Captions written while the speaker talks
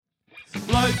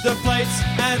load the plates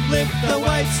and lift the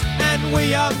weights, and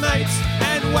we are mates,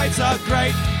 and weights are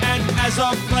great. And as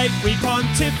of late, we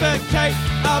pontificate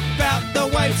about the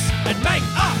weights and make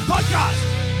a podcast.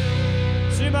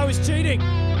 Sumo is cheating.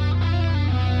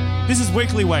 This is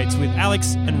Weekly Weights with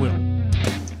Alex and Will.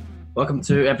 Welcome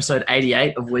to episode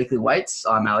 88 of Weekly Weights.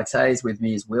 I'm Alex Hayes. With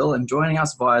me is Will, and joining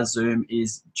us via Zoom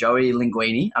is Joey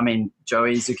Linguini.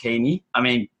 Joey Zucchini.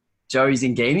 Joey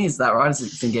Zingini. Is that right? Is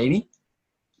it Zingini?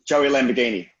 Joey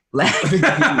Lamborghini.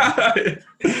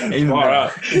 All right,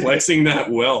 flexing that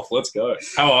wealth. Let's go.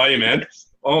 How are you, man?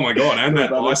 Oh my God, and that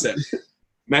bicep.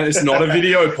 Man, it's not a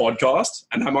video podcast,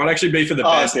 and that might actually be for the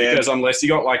best because unless you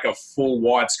got like a full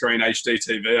widescreen HD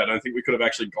TV, I don't think we could have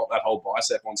actually got that whole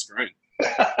bicep on screen.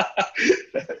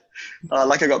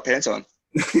 Like I got pants on.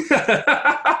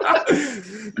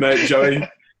 Mate, Joey,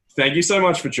 thank you so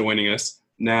much for joining us.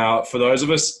 Now, for those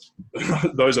of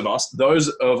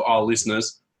our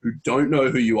listeners who don't know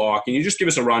who you are, can you just give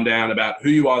us a rundown about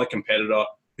who you are, the competitor,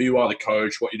 who you are, the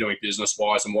coach, what you're doing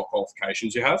business-wise, and what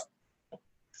qualifications you have?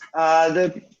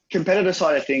 The competitor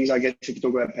side of things, I guess if you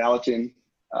talk about powerlifting,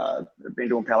 I've been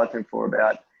doing powerlifting for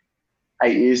about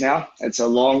 8 years now. It's a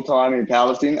long time in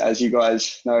powerlifting, as you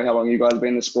guys know how long you guys have been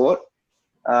in the sport.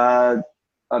 I've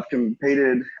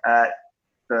competed at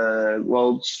the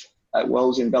Worlds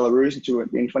in Belarus in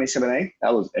 2017.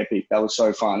 That was epic. That was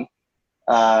so fun.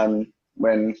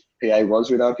 When PA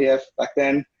was with OPF back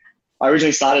then. I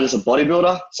originally started as a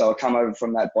bodybuilder, so I come over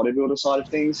from that bodybuilder side of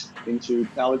things into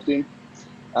powerlifting.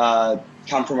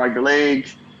 Come from rugby league.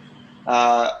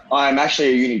 I'm actually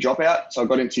a uni dropout, so I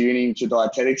got into uni into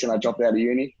dietetics and I dropped out of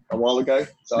uni a while ago,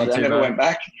 so I never went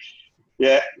back.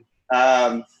 Yeah.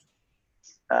 And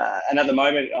at the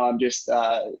moment, I'm just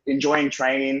enjoying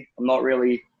training. I'm not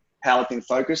really powerlifting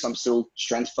focused. I'm still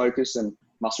strength focused and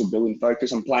muscle building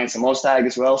focused. I'm playing some OzTag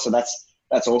as well, so that's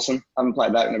awesome. I haven't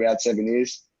played that in about 7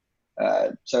 years.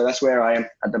 So that's where I am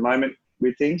at the moment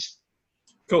with things.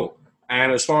 Cool.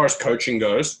 And as far as coaching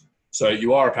goes, so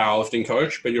you are a powerlifting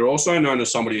coach, but you're also known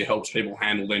as somebody who helps people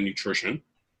handle their nutrition.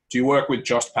 Do you work with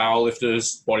just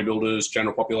powerlifters, bodybuilders,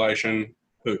 general population?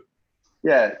 Who?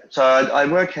 Yeah, so I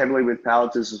work heavily with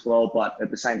powerlifters as well, but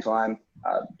at the same time,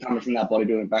 coming from that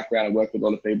bodybuilding background, I work with a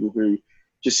lot of people who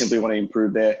just simply want to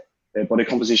improve their body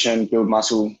composition, build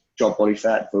muscle, drop body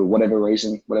fat for whatever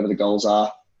reason, whatever the goals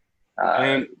are.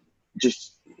 I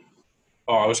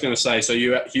was going to say, so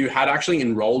you had actually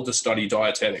enrolled to study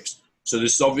dietetics. So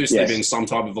this has obviously been some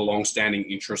type of a long-standing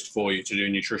interest for you to do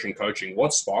nutrition coaching.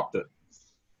 What sparked it?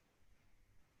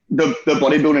 The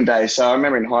bodybuilding days. So I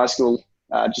remember in high school,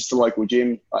 just a local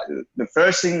gym. The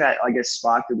first thing that I guess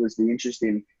sparked it was the interest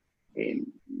in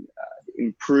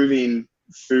improving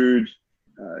food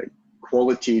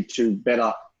quality to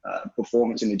better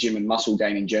performance in the gym and muscle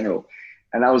gain in general.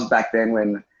 And that was back then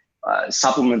when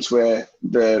supplements were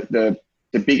the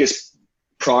biggest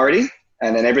priority,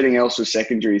 and then everything else was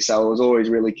secondary. So I was always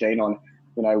really keen on,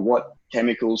 what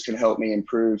chemicals can help me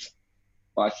improve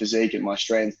my physique and my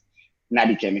strength.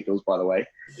 Natty chemicals, by the way.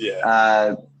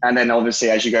 Yeah. And then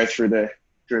obviously as you go through the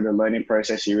learning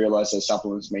process, you realize those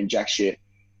supplements mean jack shit.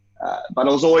 But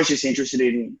I was always just interested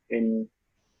in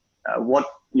what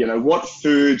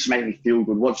foods make me feel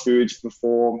good, what foods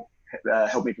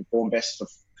help me perform best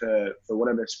for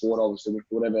whatever sport I was doing,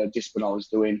 for whatever discipline I was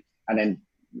doing. And then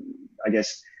I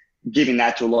guess giving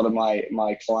that to a lot of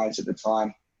my clients at the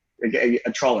time,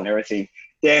 a trial and error thing.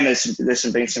 Yeah, and there's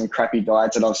been some crappy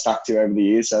diets that I've stuck to over the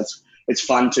years. So it's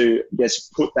fun to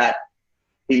just put that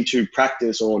into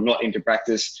practice or not into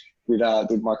practice with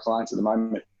my clients at the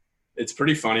moment. It's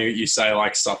pretty funny you say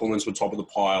like supplements were top of the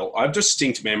pile. I have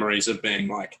distinct memories of being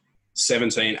like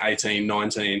 17, 18,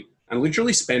 19 and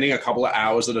literally spending a couple of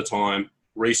hours at a time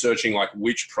researching like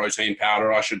which protein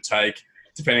powder I should take,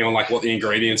 depending on like what the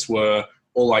ingredients were,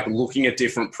 or like looking at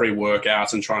different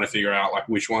pre-workouts and trying to figure out like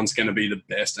which one's going to be the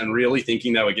best and really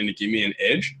thinking they were going to give me an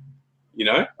edge,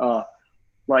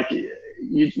 Like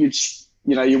you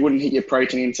wouldn't hit your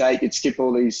protein intake. You'd skip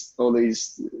all these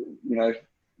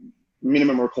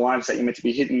minimum requirements that you're meant to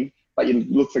be hitting, but you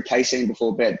look for casein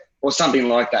before bed or something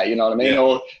like that. You know what I mean?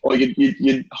 Yeah. Or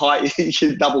you'd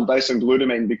double dose of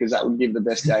glutamine because that would give the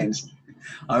best gains.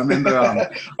 I remember a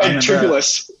mate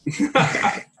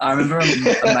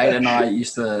and I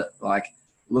used to like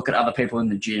look at other people in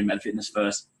the gym at Fitness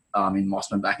First in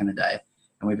Mossman back in the day,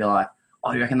 and we'd be like,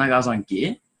 "Oh, you reckon that guy's on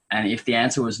gear?" And if the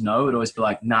answer was no, it'd always be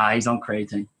like, "Nah, he's on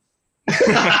creatine."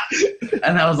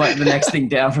 And that was like the next thing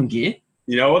down from gear.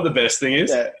 You know what the best thing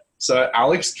is? Yeah. So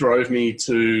Alex drove me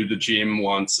to the gym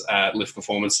once at Lift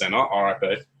Performance Center,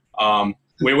 RIP.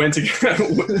 We went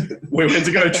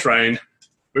to go train.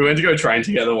 we went to go train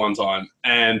together one time,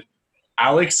 and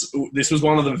Alex, this was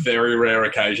one of the very rare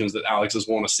occasions that Alex has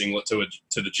worn a singlet to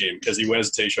the gym because he wears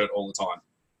a t-shirt all the time.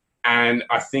 And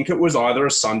I think it was either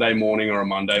a Sunday morning or a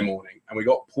Monday morning, and we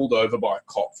got pulled over by a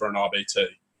cop for an RBT,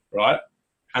 right?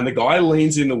 And the guy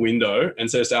leans in the window and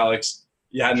says to Alex,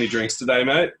 "You had any drinks today,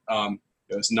 mate?"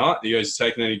 He goes, "Nut." He goes, "You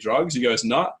taking any drugs?" He goes,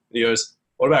 "Nut." He goes,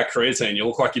 "What about creatine? You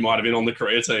look like you might have been on the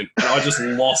creatine." And I just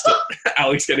lost it.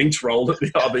 Alex getting trolled at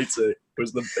the RBT. It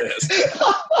was the best.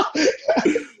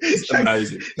 It's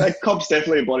amazing. That cop's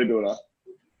definitely a bodybuilder.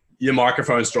 Your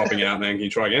microphone's dropping out, man. Can you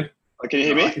try again? Oh, can you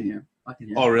hear me? I can hear.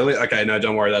 Oh, really? Okay, no,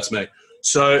 don't worry. That's me.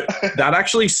 So that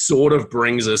actually sort of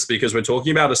brings us, because we're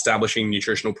talking about establishing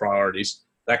nutritional priorities,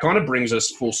 that kind of brings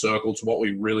us full circle to what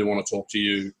we really want to talk to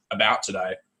you about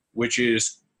today, which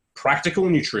is practical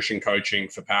nutrition coaching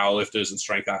for powerlifters and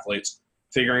strength athletes,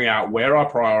 figuring out where our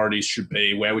priorities should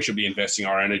be, where we should be investing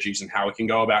our energies, and how we can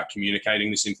go about communicating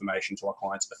this information to our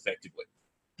clients effectively.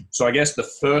 So I guess the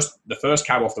first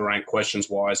cab off the rank questions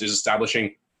wise is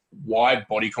establishing why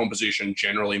body composition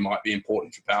generally might be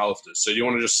important for powerlifters. So do you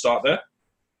want to just start there?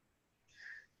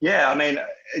 Yeah, I mean,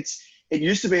 it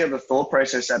used to be of a thought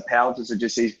process that powerlifters are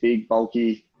just these big,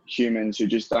 bulky humans who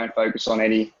just don't focus on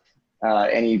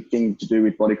anything to do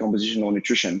with body composition or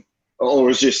nutrition, or it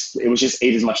was just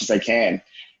eat as much as they can.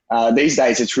 These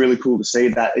days, it's really cool to see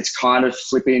that it's kind of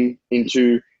flipping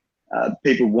into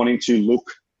people wanting to look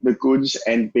the goods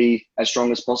and be as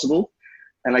strong as possible.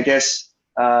 And I guess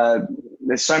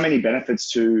there's so many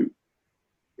benefits to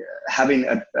having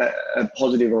a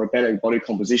positive or a better body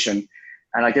composition.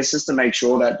 And I guess just to make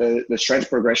sure that the strength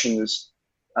progression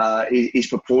is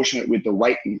proportionate with the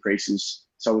weight increases.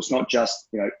 So it's not just,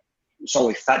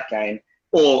 solely fat gain,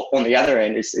 or on the other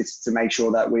end, it's to make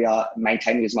sure that we are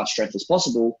maintaining as much strength as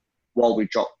possible while we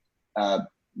drop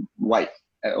weight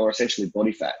or essentially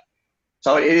body fat.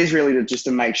 So it is really just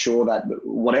to make sure that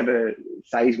whatever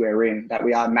phase we're in, that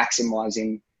we are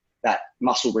maximizing that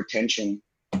muscle retention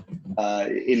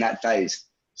in that phase.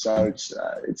 So it's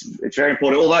very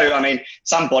important. Although, I mean,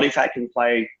 some body fat can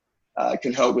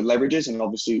help with leverages, and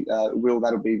obviously, Will,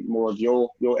 that'll be more of your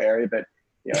area. But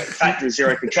fat is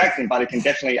zero contracting, but it can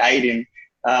definitely aid in.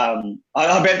 I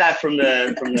bet that from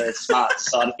the smart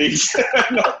side of things.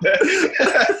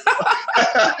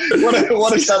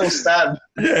 What a subtle stab.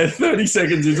 Yeah, 30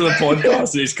 seconds into the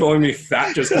podcast, he's calling me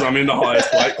fat just because I'm in the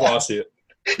highest weight class here.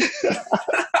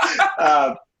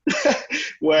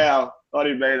 Wow, I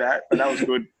didn't mean that, but that was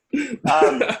good.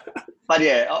 But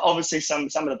yeah, obviously some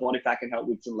of the body fat can help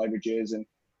with some leverages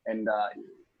and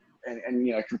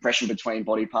compression between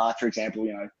body parts. For example,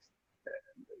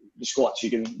 the squats,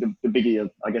 the bigger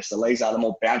I guess the legs are, the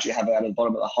more bounce you have out of the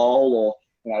bottom of the hole, or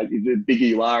the bigger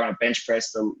you are on a bench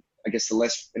press, the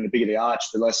less and the bigger the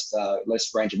arch, the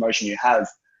less range of motion you have.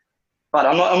 But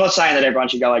I'm not saying that everyone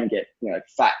should go out and get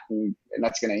fat and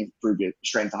that's going to improve your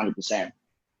strength 100%.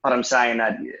 But I'm saying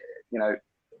that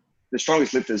the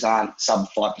strongest lifters aren't sub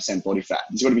 5% body fat.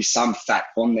 There's got to be some fat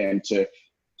on them to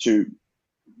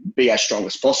be as strong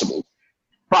as possible.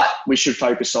 But we should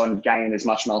focus on gaining as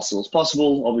much muscle as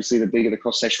possible. Obviously, the bigger the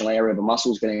cross-sectional area of a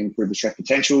muscle is going to improve the strength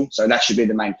potential. So that should be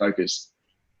the main focus.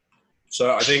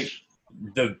 So I think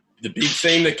the big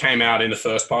theme that came out in the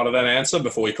first part of that answer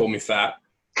before you called me fat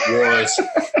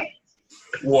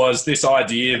was this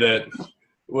idea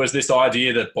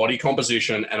that body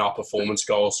composition and our performance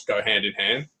goals go hand in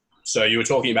hand. So you were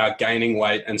talking about gaining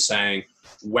weight and saying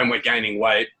when we're gaining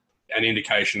weight, an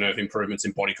indication of improvements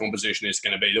in body composition is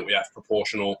going to be that we have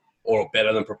proportional or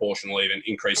better than proportional even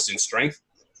increases in strength.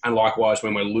 And likewise,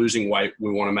 when we're losing weight,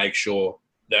 we want to make sure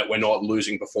that we're not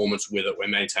losing performance with it. We're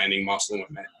maintaining muscle and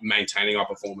we're maintaining our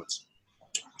performance.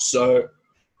 So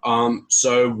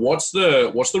what's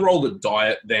the role that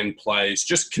diet then plays,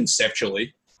 just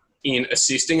conceptually, in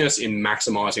assisting us in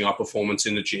maximizing our performance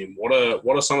in the gym? What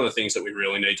are some of the things that we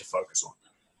really need to focus on?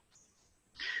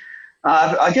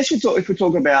 I guess if we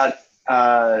talk about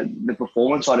the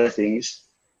performance side of things,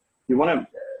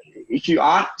 if you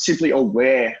aren't simply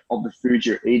aware of the food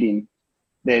you're eating,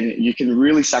 then you can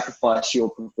really sacrifice your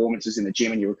performances in the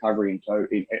gym and your recovery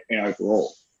in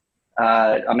overall.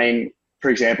 I mean,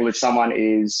 for example, if someone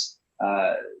is,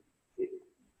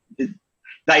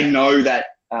 they know that,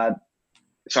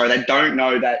 they don't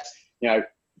know that,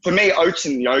 for me, oats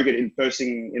and yogurt first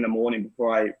thing in the morning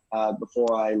before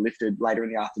I lifted later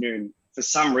in the afternoon, for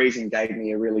some reason gave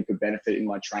me a really good benefit in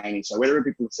my training. So whether it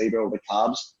be placebo or the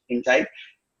carbs intake,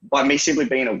 by me simply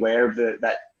being aware of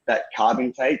that carb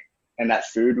intake and that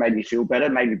food made me feel better,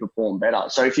 made me perform better.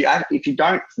 So if you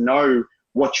don't know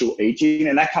what you're eating,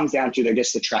 and that comes down to, I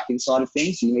guess, the tracking side of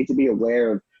things, you need to be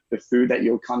aware of the food that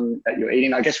you're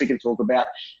eating. I guess we can talk about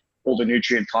all the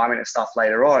nutrient timing and stuff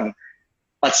later on.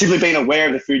 But simply being aware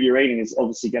of the food you're eating is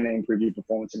obviously going to improve your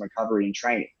performance and recovery in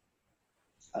training.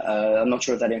 I'm not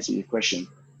sure if that answers your question.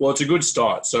 Well, it's a good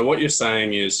start. So what you're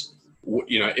saying is,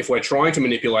 if we're trying to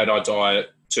manipulate our diet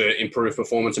to improve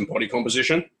performance and body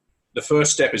composition, the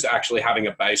first step is actually having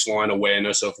a baseline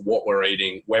awareness of what we're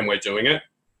eating when we're doing it,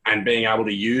 and being able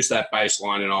to use that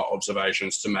baseline in our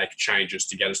observations to make changes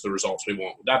to get us the results we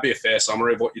want. Would that be a fair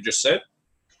summary of what you just said?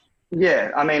 Yeah,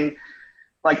 I mean,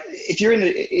 like if you're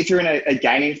in a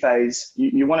gaining phase,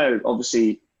 you want to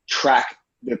obviously track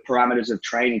the parameters of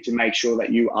training to make sure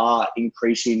that you are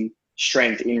increasing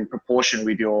strength in proportion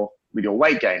with your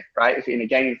weight gain, right? If you're in a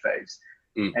gaining phase.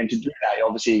 And to do that,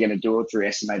 obviously you're going to do it through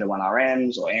estimated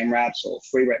 1RMs or AMRAPs or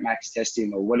free rep max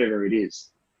testing or whatever it is.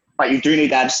 But you do need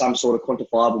to have some sort of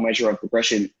quantifiable measure of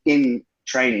progression in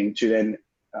training to then,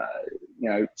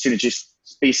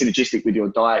 be synergistic with your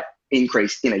diet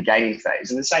increase in a gaining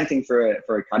phase. And the same thing for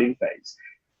a cutting phase.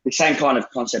 The same kind of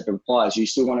concept applies. You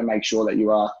still want to make sure that you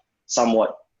are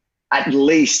somewhat, at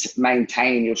least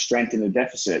maintaining your strength in the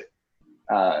deficit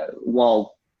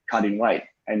while cutting weight.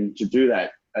 And to do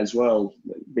that as well,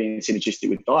 being synergistic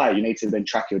with diet, you need to then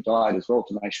track your diet as well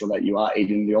to make sure that you are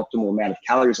eating the optimal amount of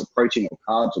calories or protein or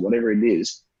carbs or whatever it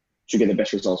is to get the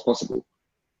best results possible.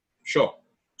 Sure.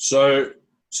 So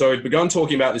we've begun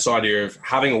talking about this idea of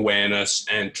having awareness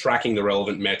and tracking the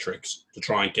relevant metrics to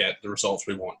try and get the results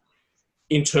we want.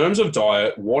 In terms of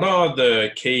diet, what are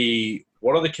the key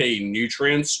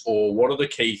nutrients, or what are the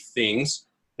key things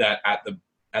that at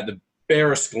the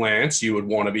barest glance you would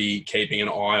want to be keeping an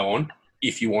eye on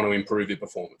if you want to improve your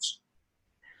performance?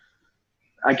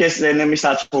 I guess then we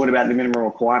start talking about the minimum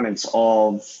requirements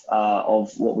of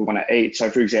what we want to eat. So,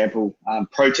 for example,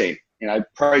 protein.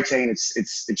 Protein.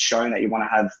 It's shown that you want to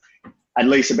have at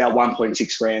least about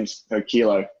 1.6 grams per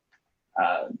kilo,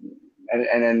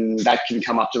 and then that can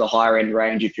come up to the higher end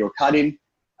range if you're cutting.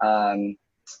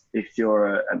 If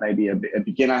you're maybe a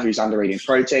beginner who's under eating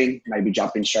protein, maybe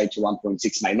jumping straight to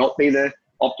 1.6 may not be the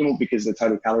optimal because the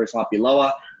total calories might be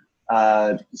lower.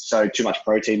 So too much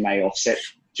protein may offset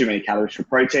too many calories for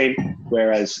protein.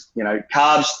 Whereas,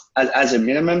 carbs as a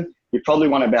minimum, you probably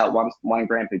want about one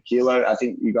gram per kilo. I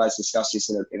think you guys discussed this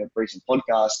in a recent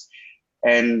podcast.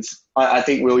 And I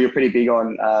think, Will, you're pretty big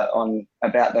on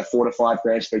about the 4 to 5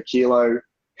 grams per kilo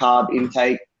carb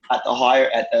intake at the higher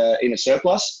in a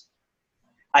surplus.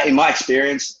 In my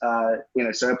experience, in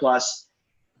a surplus,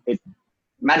 it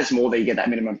matters more that you get that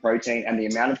minimum protein and the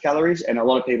amount of calories. And a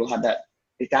lot of people have that.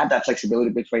 If they have that flexibility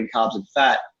between carbs and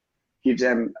fat, gives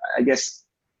them, I guess,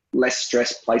 less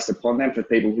stress placed upon them for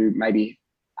people who maybe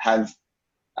have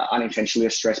unintentionally a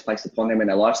stress placed upon them in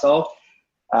their lifestyle.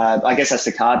 I guess that's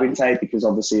the carb intake, because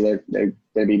obviously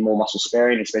they'd be more muscle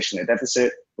sparing, especially in a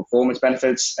deficit, performance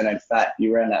benefits, and then fat,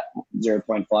 you around that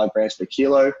 0.5 grams per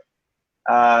kilo.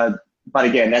 But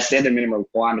again, they're the minimum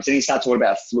requirements. Then you start talking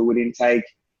about fluid intake.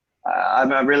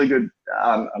 I'm a really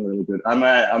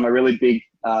big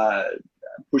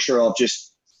pusher of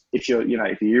just, if you're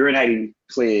urinating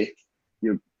clear,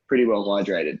 you're pretty well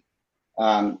hydrated.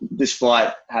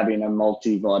 Despite having a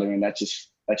multivitamin, that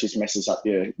just messes up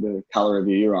the color of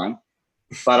your urine.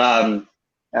 But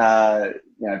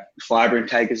fiber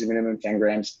intake is a minimum 10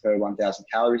 grams per 1,000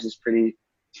 calories is pretty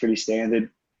standard.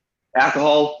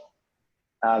 Alcohol,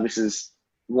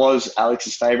 was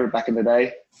Alex's favorite back in the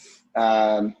day.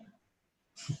 I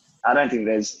don't think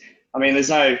there's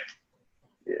no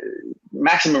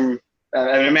maximum.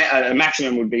 A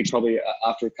maximum would be probably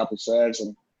after a couple of serves,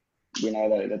 and we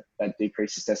know that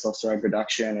decreases testosterone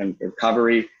production and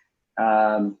recovery.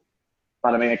 But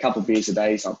a couple of beers a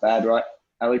day is not bad, right,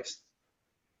 Alex?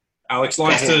 Alex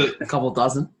likes to a couple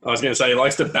dozen. I was going to say he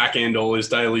likes to back end all his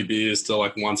daily beers to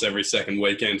like once every second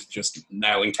weekend, just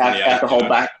nailing 28.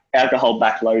 Alcohol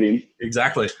backloading.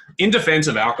 Exactly. In defense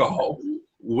of alcohol,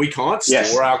 we can't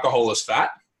store alcohol as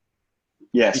fat.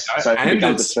 Yes. So it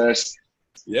becomes the first.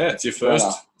 Yeah, it's your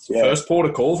first port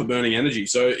of call for burning energy.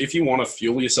 So if you want to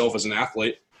fuel yourself as an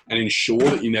athlete and ensure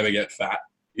that you never get fat,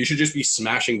 you should just be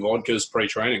smashing vodkas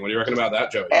pre-training. What do you reckon about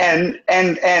that, Joey? And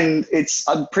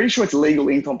I'm pretty sure it's legal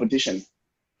in competition.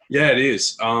 Yeah, it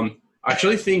is. I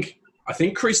think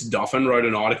Chris Duffin wrote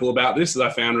an article about this that I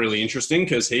found really interesting,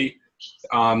 because he,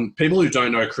 people who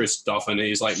don't know Chris Duffin,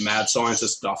 he's like Mad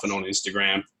Scientist Duffin on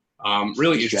Instagram.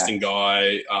 Really interesting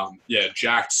guy.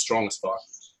 Jacked, strong as fuck.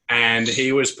 And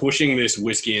he was pushing this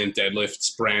whiskey and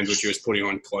deadlifts brand, which he was putting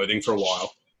on clothing for a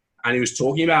while. And he was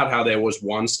talking about how there was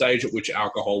one stage at which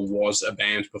alcohol was a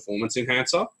banned performance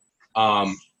enhancer.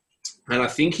 And I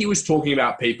think he was talking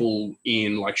about people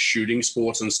in like shooting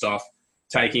sports and stuff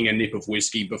taking a nip of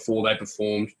whiskey before they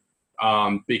performed,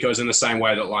 because in the same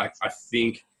way that, like, I'm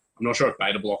not sure if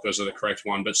beta blockers are the correct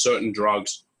one, but certain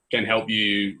drugs can help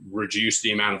you reduce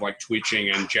the amount of like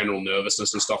twitching and general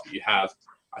nervousness and stuff that you have.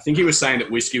 I think he was saying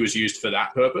that whiskey was used for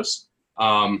that purpose.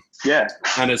 Yeah.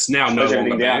 And it's now no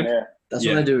longer banned. Yeah. That's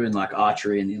what they do in like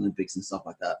archery and the Olympics and stuff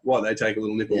like that. What, they take a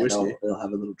little nip of whiskey? They'll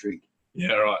have a little drink.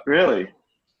 Yeah, right. Really?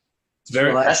 It's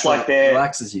very. That's like their.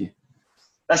 Relaxes you.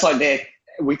 That's like their.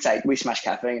 We smash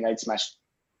caffeine and they'd smash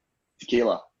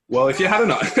tequila. Well, if you had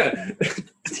enough,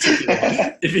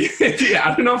 if you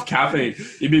had enough caffeine,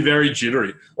 you'd be very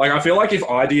jittery. Like, I feel like if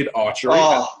I did archery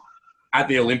at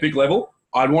the Olympic level,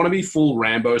 I'd want to be full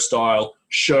Rambo style,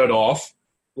 shirt off,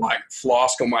 like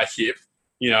flask on my hip,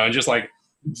 and just like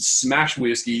smash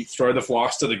whiskey, throw the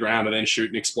flask to the ground, and then shoot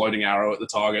an exploding arrow at the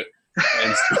target.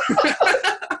 And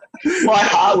my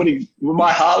heart would be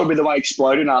the one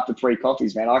exploding after 3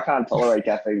 coffees, man. I can't tolerate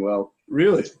caffeine well.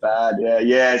 Really? It's bad.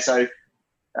 Yeah. So,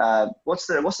 what's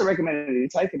the recommended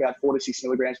intake? About 4 to 6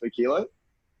 milligrams per kilo.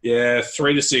 Yeah,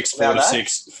 3 to 6, 4 to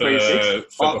 6 for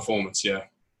performance. Yeah.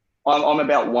 I'm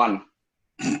about 1.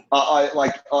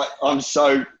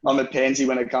 I'm a pansy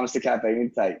when it comes to caffeine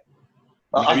intake.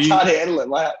 I can't handle it.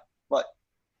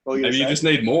 Maybe you just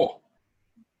need more.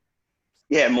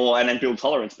 Yeah, more, and then build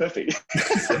tolerance. Perfect.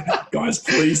 Guys,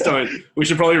 please don't. We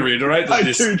should probably reiterate that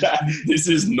this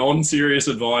is non-serious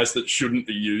advice that shouldn't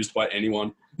be used by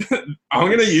anyone. I'm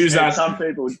going to use that. Some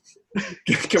people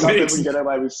get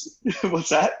away with. What's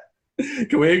that?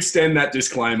 Can we extend that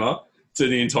disclaimer to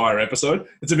the entire episode?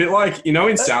 It's a bit like,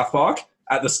 in South Park,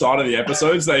 at the start of the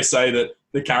episodes, they say that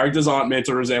the characters aren't meant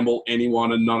to resemble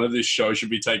anyone and none of this show should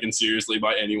be taken seriously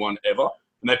by anyone ever.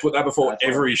 And they put that before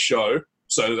every show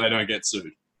so that they don't get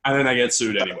sued. And then they get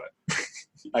sued anyway.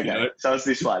 Okay, so it's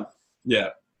this one. Yeah.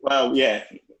 Well, yeah.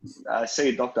 See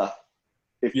a doctor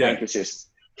if pain persists.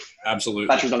 Absolutely.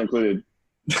 Batteries not included.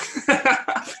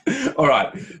 All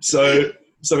right. So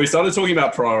we started talking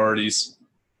about priorities,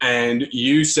 and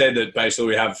you said that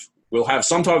basically we'll have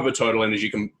some type of a total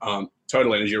energy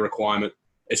requirement.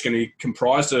 It's going to be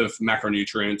comprised of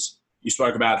macronutrients. You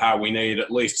spoke about how we need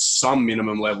at least some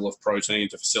minimum level of protein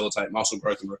to facilitate muscle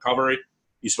growth and recovery.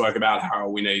 You spoke about how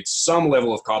we need some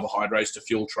level of carbohydrates to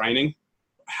fuel training.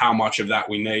 How much of that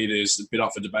we need is a bit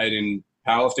up for debate in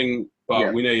powerlifting,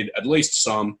 but we need at least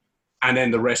some. And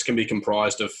then the rest can be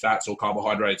comprised of fats or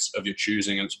carbohydrates of your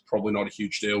choosing, and it's probably not a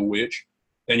huge deal which.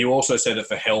 Then you also said that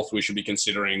for health, we should be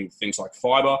considering things like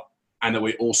fiber, and that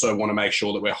we also want to make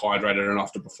sure that we're hydrated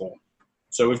enough to perform.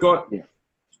 So we've got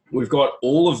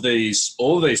all of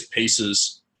these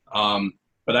pieces, but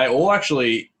they all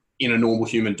actually, in a normal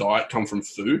human diet, come from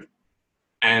food.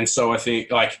 And so I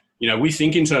think, we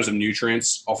think in terms of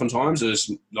nutrients oftentimes as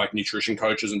like nutrition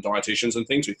coaches and dietitians and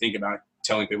things. We think about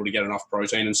telling people to get enough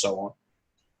protein and so on.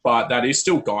 But that is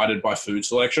still guided by food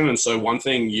selection. And so one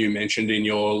thing you mentioned in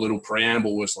your little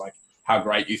preamble was like how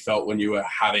great you felt when you were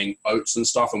having oats and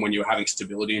stuff and when you were having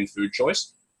stability in food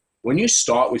choice. When you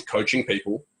start with coaching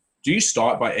people, do you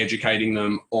start by educating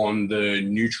them on the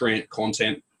nutrient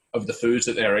content of the foods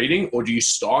that they're eating, or do you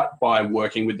start by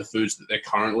working with the foods that they're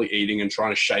currently eating and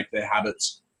trying to shape their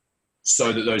habits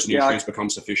so that those nutrients become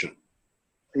sufficient?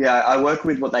 Yeah, I work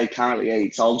with what they currently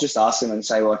eat. So I'll just ask them and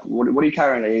say, like, what are you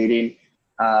currently eating?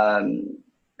 And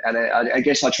I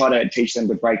guess I try to teach them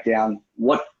to break down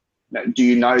do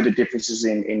you know the differences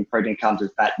in protein comes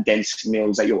with fat dense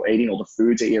meals that you're eating or the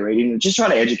foods that you're eating, and just try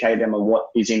to educate them on what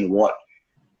is in what.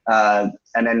 And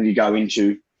then you go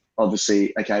into,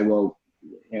 obviously, okay, well,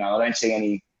 I don't see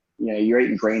any, you're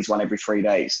eating greens 1 every 3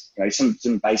 days,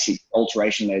 some basic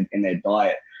alteration in their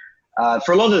diet.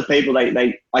 For a lot of the people,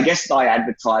 I guess I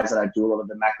advertise that I do a lot of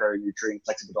the macronutrient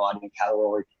flexible dieting and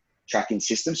caloric tracking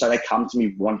system. So they come to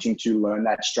me wanting to learn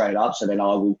that straight up. So then I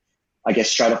will, I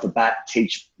guess, straight off the bat,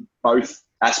 teach both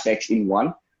aspects in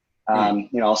one.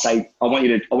 I'll say, I want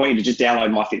you to just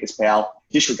download MyFitnessPal,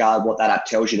 disregard what that app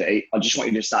tells you to eat. I just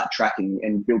want you to start tracking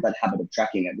and build that habit of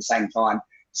tracking. At the same time,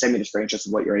 send me the screenshots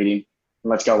of what you're eating,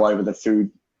 and let's go over the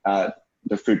food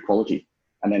quality.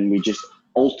 And then we just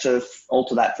alter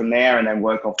that from there and then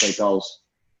work off their goals.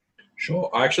 Sure.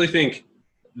 I actually think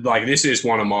this is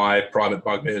one of my private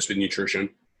bugbears with nutrition.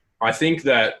 I think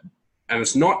that, and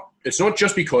it's not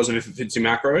just because of if it fits in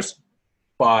macros,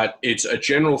 but it's a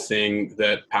general thing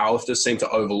that powerlifters seem to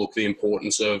overlook the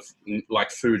importance of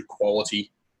food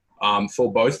quality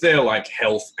for both their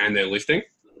health and their lifting.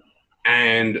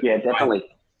 And yeah, definitely.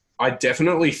 I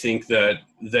definitely think that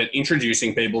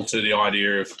introducing people to the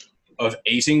idea of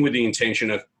eating with the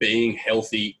intention of being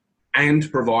healthy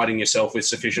and providing yourself with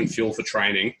sufficient fuel for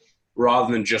training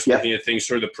rather than just Yep. looking at things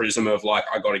through the prism of like,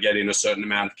 I got to get in a certain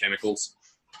amount of chemicals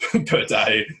per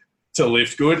day to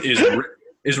lift good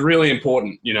is really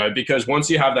important, you know, because once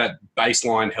you have that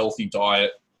baseline healthy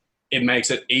diet, it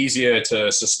makes it easier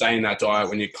to sustain that diet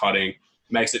when you're cutting,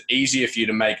 makes it easier for you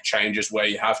to make changes where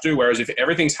you have to. Whereas if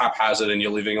everything's haphazard and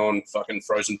you're living on fucking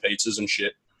frozen pizzas and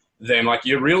shit, then like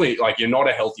you're really like, you're not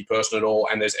a healthy person at all.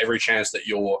 And there's every chance that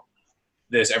your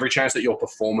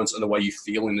performance and the way you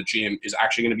feel in the gym is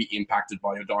actually going to be impacted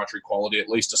by your dietary quality, at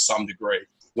least to some degree,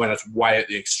 when it's way at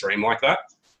the extreme like that.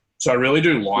 So I really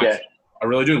do like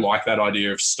that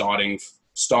idea of starting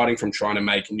from trying to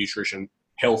make nutrition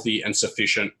healthy and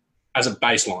sufficient as a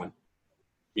baseline,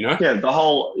 you know? Yeah,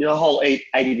 your whole eat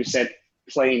 80%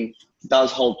 clean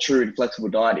does hold true in flexible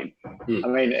dieting. I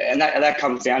mean, and that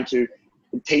comes down to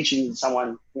teaching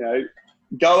someone, you know,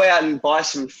 go out and buy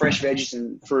some fresh veggies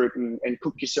and fruit and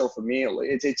cook yourself a meal.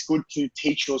 It's good to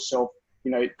teach yourself,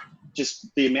 you know,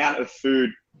 just the amount of food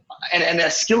and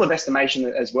a skill of estimation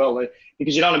as well,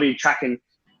 because you don't want to be tracking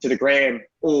to the gram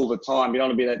all the time. You don't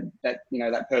want to be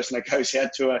that person that goes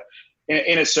out to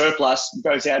in a surplus,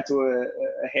 goes out to a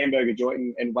hamburger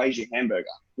joint and weighs your hamburger,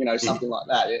 you know, something like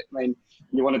that. I mean,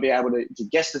 you want to be able to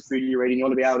guess the food you're eating. You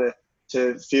want to be able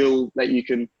to feel that you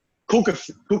can cook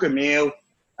a meal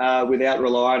without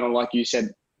relying on, like you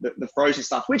said, the frozen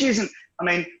stuff, which isn't, I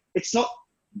mean, it's not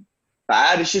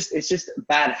bad. It's just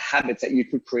bad habits that you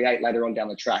could create later on down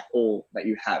the track, or that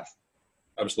you have.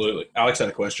 Absolutely. Alex had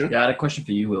a question. Yeah, I had a question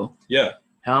for you, Will. Yeah.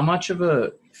 How much of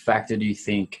a factor do you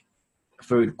think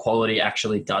food quality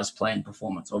actually does play in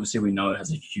performance? Obviously, we know it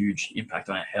has a huge impact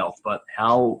on our health, but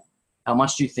how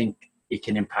much do you think it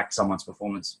can impact someone's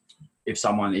performance if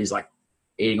someone is like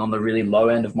eating on the really low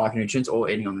end of micronutrients or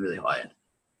eating on the really high end?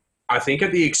 I think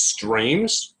at the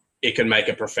extremes, it can make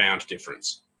a profound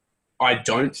difference. I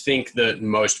don't think that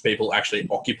most people actually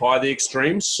occupy the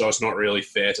extremes, so it's not really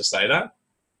fair to say that.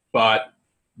 But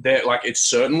it's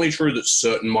certainly true that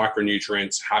certain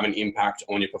micronutrients have an impact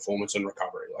on your performance and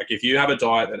recovery. Like if you have a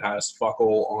diet that has fuck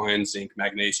all iron, zinc,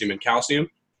 magnesium, and calcium,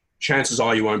 chances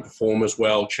are you won't perform as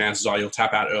well. Chances are you'll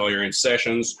tap out earlier in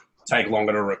sessions, take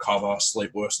longer to recover,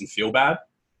 sleep worse, and feel bad.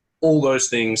 All those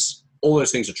things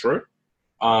are true.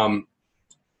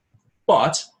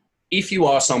 But if you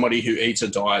are somebody who eats a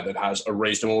diet that has a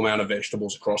reasonable amount of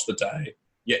vegetables across the day,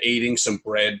 you're eating some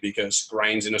bread because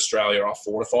grains in Australia are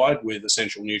fortified with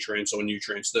essential nutrients or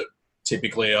nutrients that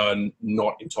typically are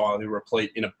not entirely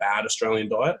replete in a bad Australian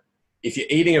diet. If you're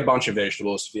eating a bunch of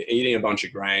vegetables, if you're eating a bunch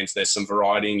of grains, there's some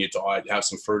variety in your diet, you have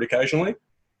some fruit occasionally.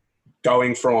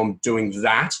 Going from doing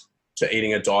that to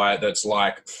eating a diet that's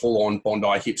like full-on Bondi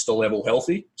hipster level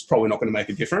healthy, it's probably not going to make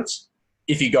a difference.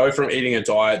 If you go from eating a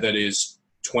diet that is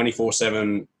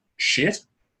 24/7 shit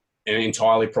and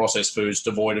entirely processed foods,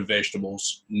 devoid of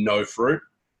vegetables, no fruit,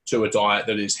 to a diet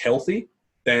that is healthy,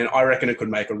 then I reckon it could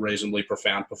make a reasonably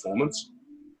profound performance.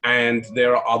 And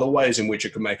there are other ways in which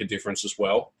it could make a difference as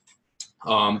well.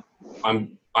 I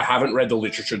haven't read the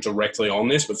literature directly on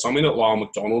this, but something that Lyle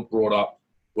McDonald brought up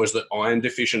was that iron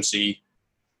deficiency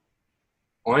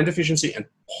and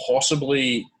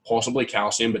possibly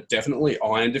calcium, but definitely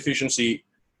iron deficiency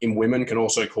in women can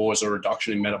also cause a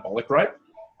reduction in metabolic rate.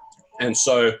 And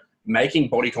so making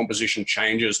body composition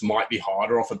changes might be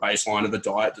harder off a baseline of a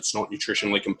diet that's not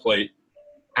nutritionally complete.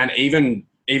 And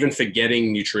even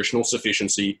forgetting nutritional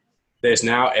sufficiency, there's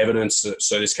now evidence that,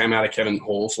 so this came out of Kevin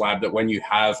Hall's lab, that when you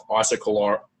have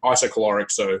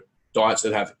isocaloric, so diets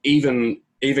that have even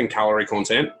calorie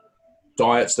content,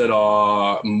 diets that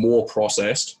are more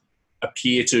processed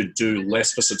appear to do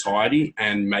less for satiety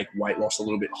and make weight loss a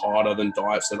little bit harder than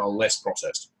diets that are less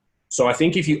processed. So I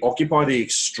think if you occupy the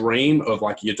extreme of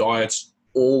like your diet's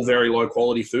all very low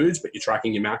quality foods, but you're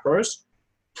tracking your macros,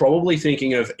 probably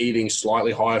thinking of eating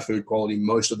slightly higher food quality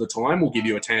most of the time will give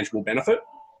you a tangible benefit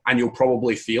and you'll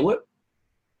probably feel it.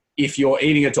 If you're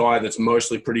eating a diet that's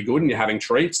mostly pretty good and you're having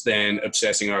treats, then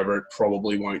obsessing over it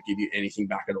probably won't give you anything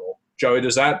back at all. Joey,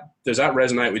 does that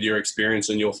resonate with your experience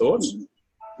and your thoughts?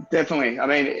 Definitely. I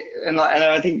mean, and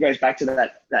I think it goes back to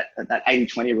that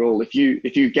 80-20 rule. If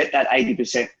you get that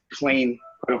 80% clean,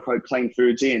 quote unquote, clean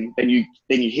foods in, then you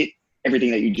hit everything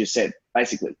that you just said,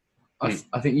 basically. I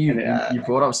think you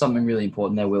brought up something really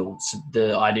important there, Will.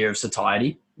 The idea of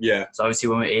satiety. Yeah. So obviously,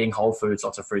 when we're eating whole foods,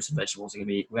 lots of fruits and vegetables,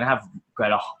 we're gonna have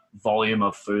greater volume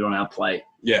of food on our plate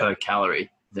per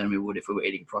calorie than we would if we were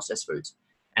eating processed foods.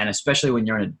 And especially when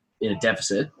you're in a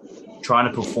deficit, trying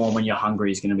to perform when you're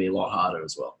hungry is going to be a lot harder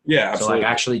as well. Yeah, absolutely. So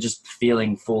like actually just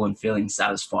feeling full and feeling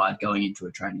satisfied going into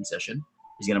a training session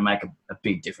is going to make a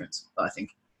big difference, I think.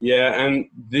 Yeah, and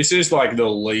this is the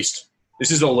least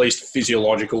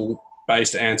physiological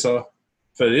based answer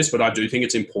for this, but I do think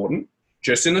it's important.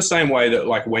 Just in the same way that,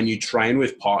 like, when you train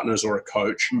with partners or a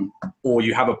coach, or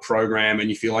you have a program and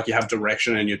you feel like you have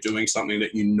direction and you're doing something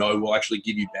that you know will actually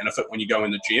give you benefit when you go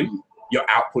in the gym, your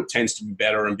output tends to be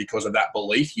better. And because of that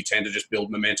belief, you tend to just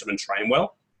build momentum and train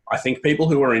well. I think people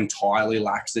who are entirely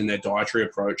lax in their dietary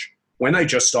approach, when they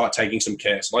just start taking some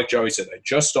care, so like Joey said, they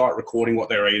just start recording what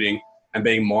they're eating and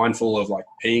being mindful of, like,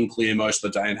 peeing clear most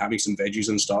of the day and having some veggies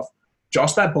and stuff,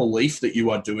 just that belief that you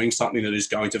are doing something that is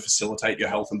going to facilitate your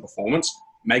health and performance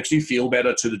makes you feel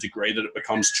better to the degree that it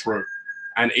becomes true.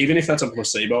 And even if that's a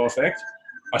placebo effect,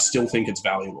 I still think it's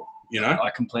valuable, you know? I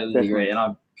completely agree. And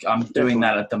I'm doing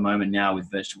that at the moment now with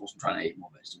vegetables. I'm trying to eat more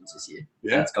vegetables this year.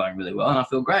 Yeah. And it's going really well, and I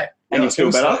feel great. And you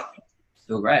feel better?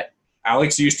 Feel great.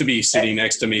 Alex used to be sitting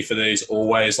next to me for these,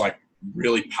 always like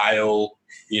really pale,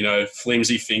 you know,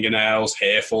 flimsy fingernails,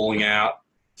 hair falling out,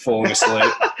 falling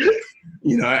asleep.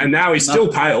 You know, and now he's still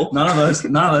pale. None of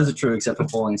those are true except for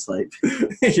falling asleep.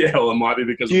 Yeah, well, it might be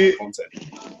because of the content.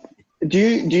 Do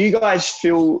you guys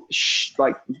feel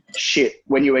like shit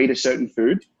when you eat a certain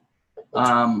food?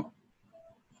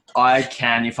 I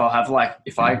can if I have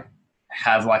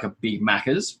like a big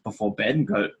Macca's before bed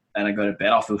and I go to bed,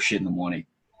 I'll feel shit in the morning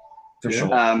for sure.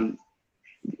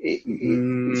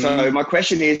 So my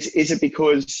question is it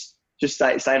because, just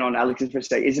staying on Alex's for a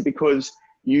sec, is it because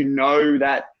you know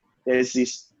that there's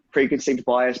this preconceived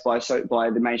bias by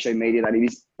the mainstream media that it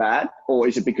is bad, or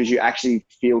is it because you actually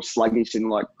feel sluggish and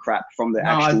like crap from the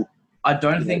actual? I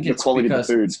don't think it's quality because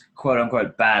of the food. It's quote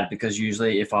unquote bad, because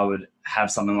usually if I would have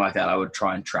something like that, I would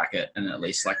try and track it and at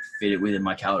least like fit it within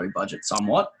my calorie budget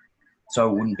somewhat. So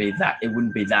it wouldn't be that. It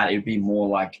would be more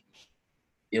like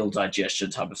ill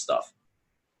digestion type of stuff.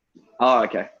 Oh,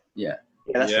 okay. Yeah.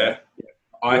 That's fair.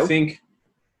 I think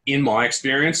in my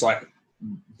experience, like,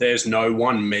 there's no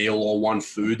one meal or one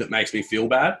food that makes me feel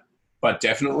bad, but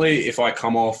definitely if I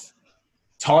come off,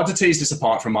 it's hard to tease this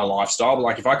apart from my lifestyle, but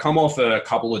like if I come off a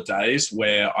couple of days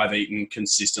where I've eaten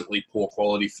consistently poor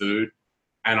quality food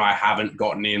and I haven't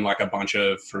gotten in like a bunch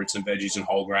of fruits and veggies and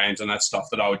whole grains and that stuff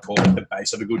that I would call like the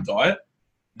base of a good diet,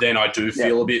 then I do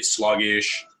feel a bit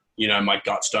sluggish. You know, my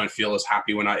guts don't feel as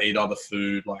happy when I eat other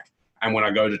food. And when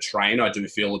I go to train, I do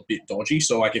feel a bit dodgy.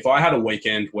 So like if I had a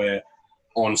weekend where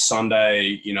on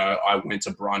Sunday, you know, I went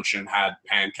to brunch and had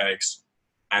pancakes,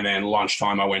 and then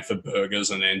lunchtime I went for burgers,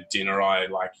 and then dinner I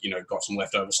got some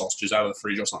leftover sausages out of the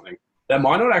fridge or something. That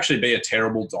might not actually be a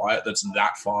terrible diet that's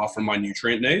that far from my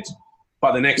nutrient needs,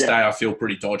 but the next day I feel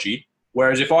pretty dodgy.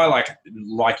 Whereas if I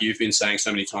like you've been saying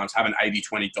so many times, have an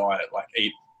 80-20 diet, like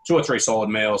eat 2 or 3 solid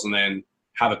meals and then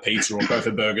have a pizza or go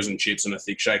for burgers and chips and a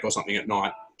thick shake or something at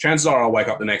night, chances are I'll wake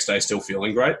up the next day still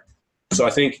feeling great. So I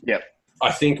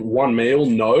think one meal,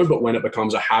 no, but when it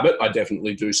becomes a habit, I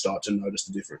definitely do start to notice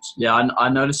the difference. Yeah, I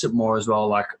notice it more as well.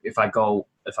 Like if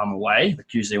I'm away,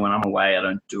 like usually when I'm away, I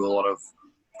don't do a lot of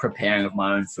preparing of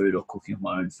my own food or cooking of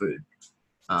my own food.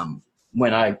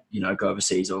 When I, go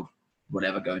overseas or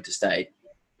whatever, go into state,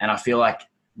 and I feel like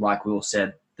Will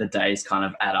said, the days kind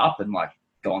of add up and like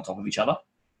go on top of each other,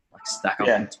 like stack up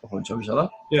on top of each other.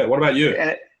 Yeah. What about you?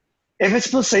 And if it's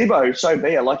placebo, so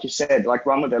be it. Like you said, like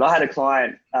run with it. I had a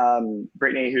client,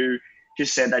 Brittany, who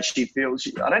just said that she feels,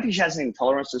 I don't think she has an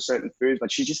intolerance to certain foods,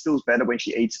 but she just feels better when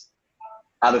she eats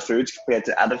other foods compared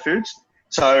to other foods.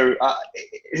 So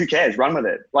who cares? Run with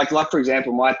it. Like for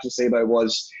example, my placebo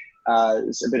was a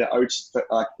bit of oats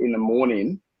in the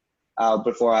morning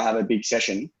before I have a big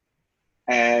session.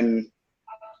 And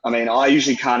I mean, I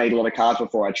usually can't eat a lot of carbs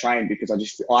before I train because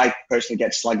I personally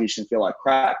get sluggish and feel like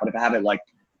crap. But if I have it like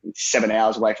 7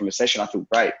 hours away from a session, I feel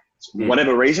great.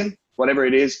 Whatever reason, whatever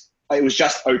it is, it was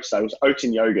just oats though. It was oats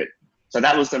and yogurt. So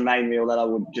that was the main meal that I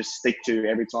would just stick to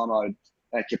every time I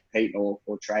would compete or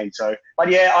train. So, but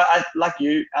yeah, I like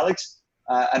you, Alex,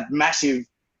 a massive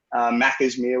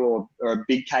Macca's meal or a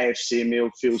big KFC meal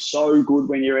feels so good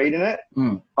when you're eating it.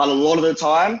 But a lot of the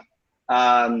time,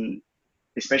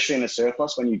 especially in a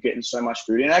surplus, when you're getting so much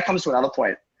food, and that comes to another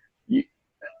point.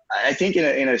 I think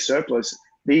in a surplus,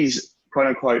 these quote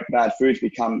unquote bad foods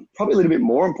become probably a little bit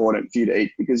more important for you to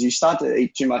eat because you start to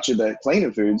eat too much of the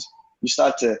cleaner foods. You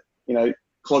start to,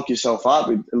 clog yourself up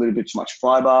with a little bit too much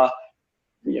fiber.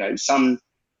 Too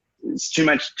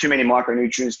many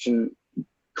micronutrients can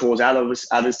cause others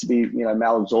to be,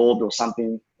 malabsorbed or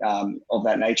something of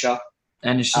that nature.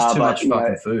 And it's just too much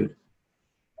fucking food.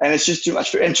 And it's just too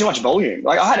much food and too much volume.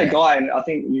 Like I had a guy, and I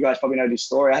think you guys probably know this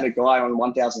story. I had a guy on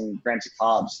 1,000 grams of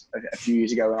carbs a few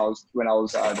years ago when I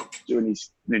was doing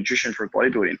his nutrition for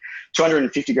bodybuilding,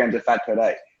 250 grams of fat per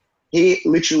day. He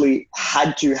literally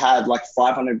had to have like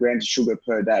 500 grams of sugar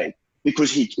per day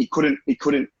because he couldn't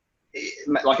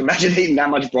like imagine eating that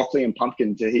much broccoli and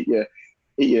pumpkin to hit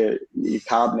your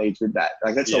carb needs with that.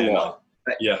 Like that's a lot.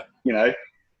 Yeah. You know,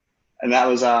 and that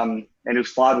was and it was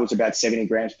fiber was about 70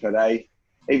 grams per day.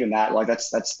 Even that, like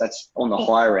that's on the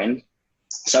higher end.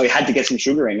 So he had to get some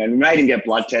sugar in, and we made him get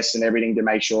blood tests and everything to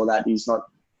make sure that he's not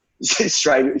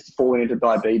straight falling into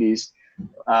diabetes.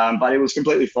 But it was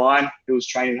completely fine. He was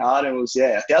training hard, and it was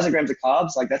 1,000 grams of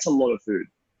carbs. Like that's a lot of food.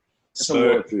 That's a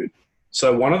lot of food.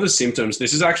 So one of the symptoms,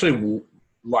 this is actually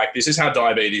like, this is how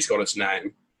diabetes got its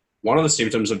name. One of the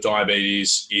symptoms of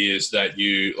diabetes is that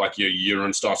your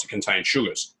urine starts to contain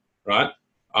sugars, right?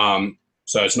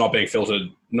 So it's not being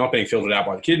filtered out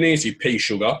by the kidneys. You pee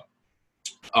sugar.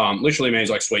 Literally means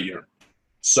like sweet urine.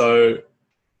 So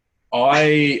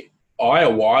I a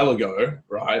while ago,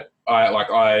 right?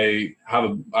 I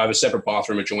have a separate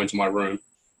bathroom adjoined to my room.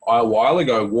 I a while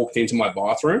ago walked into my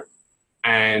bathroom,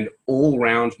 and all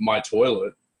around my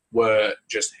toilet were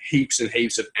just heaps and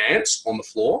heaps of ants on the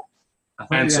floor. I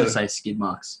thought you were going to say skid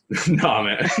marks. No,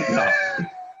 man. No.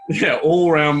 Yeah, all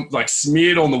around, like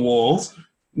smeared on the walls.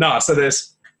 No, so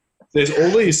there's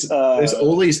all these ants.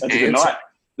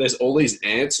 There's all these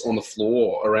ants on the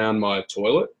floor around my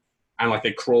toilet, and like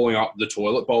they're crawling up the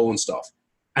toilet bowl and stuff.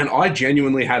 And I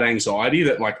genuinely had anxiety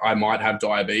that like I might have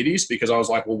diabetes, because I was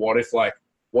like, well, what if I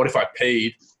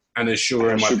peed and there's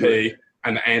sugar in my pee,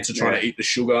 and the ants are trying to eat the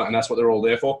sugar, and that's what they're all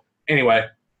there for. Anyway,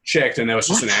 checked, and there was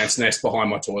just an ant's nest behind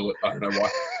my toilet. I don't know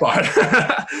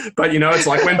why, but you know, it's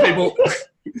like when people,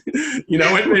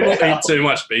 eat too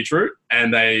much beetroot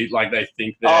and they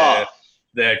think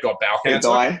they've got bowel cancer.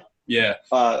 Dying. Yeah.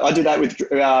 I did that with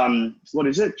what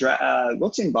is it?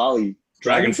 What's in Bali?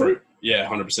 Dragon fruit. Yeah,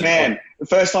 100%. Man, the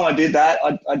first time I did that,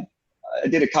 I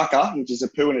did a caca, which is a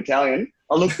poo in Italian.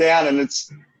 I looked down and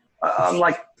I'm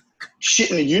like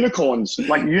shitting the unicorns,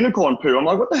 like unicorn poo. I'm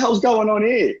like, what the hell's going on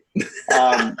here?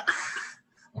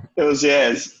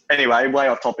 Anyway, way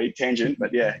off topic, tangent,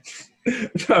 but yeah.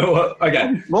 No,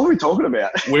 okay. What were we talking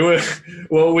about?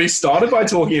 We started by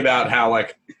talking about how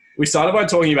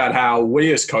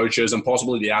we as coaches and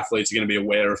possibly the athletes are going to be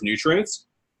aware of nutrients,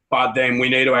 but then we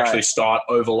need to actually start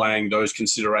overlaying those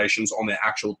considerations on their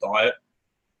actual diet.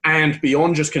 And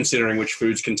beyond just considering which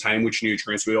foods contain which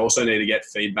nutrients, we also need to get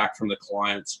feedback from the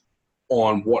clients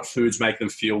on what foods make them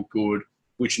feel good,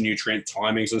 which nutrient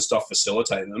timings and stuff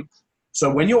facilitate them.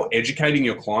 So when you're educating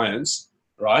your clients,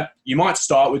 right, you might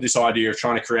start with this idea of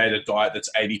trying to create a diet that's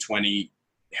 80-20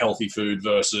 healthy food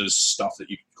versus stuff that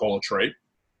you call a treat.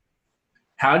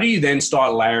 How do you then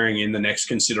start layering in the next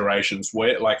considerations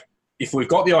where, like, if we've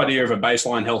got the idea of a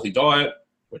baseline healthy diet,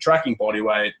 we're tracking body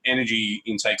weight, energy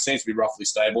intake seems to be roughly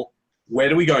stable, where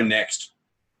do we go next?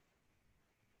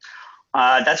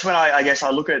 That's when I guess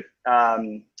I look at,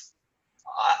 I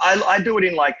do it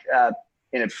in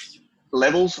in a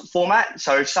levels format.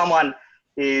 So if someone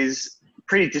is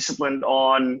pretty disciplined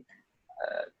on,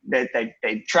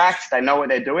 they tracked, they know what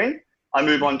they're doing, I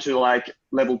move on to like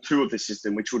level 2 of the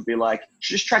system, which would be like,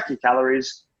 just track your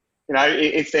calories. You know,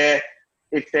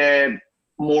 if they're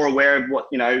more aware of what,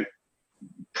 you know,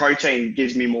 protein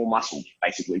gives me more muscle,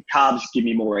 basically. Carbs give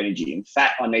me more energy, and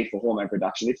fat I need for hormone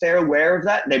production. If they're aware of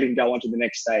that, they can go on to the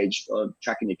next stage of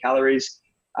tracking your calories.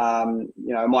 You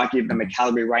know, it might give them a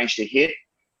calorie range to hit.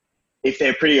 If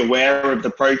they're pretty aware of the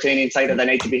protein intake that they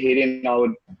need to be hitting,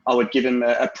 I would give them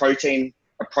a protein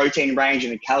range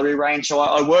and a calorie range. So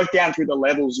I work down through the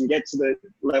levels and get to the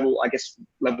level, I guess,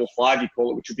 level 5 you call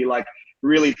it, which would be like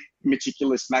really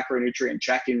meticulous macronutrient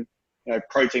tracking, you know,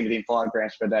 protein within 5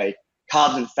 grams per day,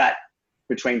 carbs and fat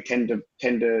between 10 to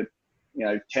 20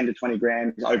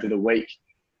 grams over the week.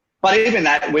 But even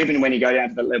when you go down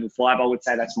to the level 5, I would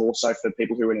say that's more so for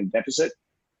people who are in a deficit,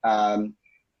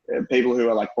 people who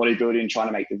are like bodybuilding,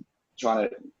 trying to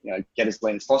get as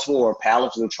lean as possible, or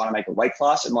powerlifters who are trying to make a weight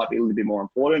class. It might be a little bit more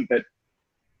important, but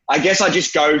I guess I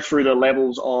just go through the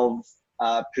levels of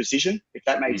precision, if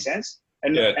that makes sense.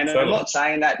 And totally. I'm not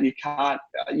saying that you can't,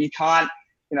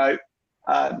 you know,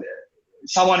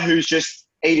 someone who's just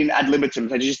eating ad libitum,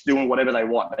 they're just doing whatever they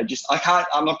want.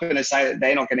 I'm not going to say that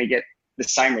they're not going to get the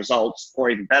same results or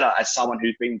even better as someone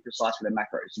who's being precise with their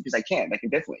macros, because they can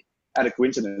definitely, out of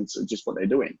coincidence of just what they're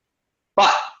doing.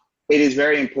 But it is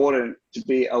very important to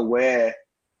be aware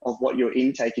of what you're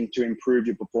intaking to improve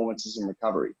your performances and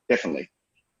recovery. Definitely.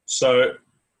 So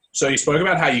you spoke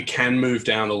about how you can move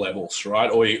down the levels, right?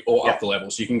 Or up the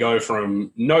levels. You can go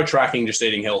from no tracking, just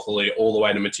eating healthily, all the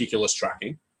way to meticulous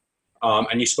tracking.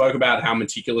 And you spoke about how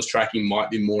meticulous tracking might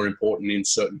be more important in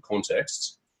certain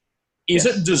contexts. Is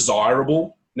it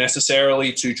desirable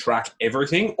necessarily to track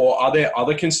everything, or are there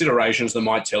other considerations that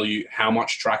might tell you how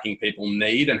much tracking people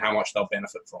need and how much they'll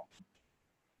benefit from?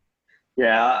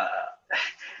 Yeah,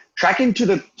 tracking to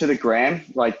the gram,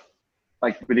 like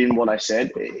within what I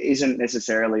said, isn't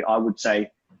necessarily, I would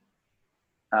say,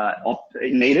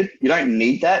 needed. You don't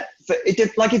need that.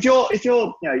 Like if you're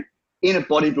in a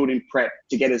bodybuilding prep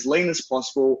to get as lean as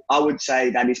possible, I would say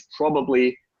that is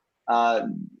probably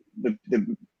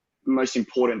the most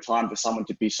important time for someone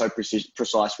to be so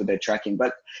precise with their tracking.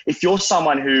 But if you're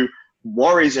someone who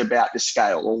worries about the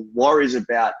scale or worries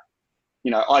about,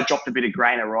 I dropped a bit of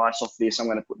grain of rice off this, I'm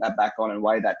going to put that back on and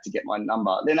weigh that to get my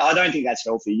number, then I don't think that's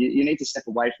healthy. You need to step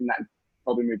away from that and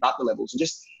probably move up the levels and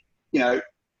just,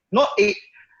 not eat.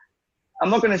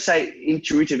 I'm not going to say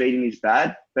intuitive eating is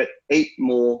bad, but eat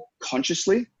more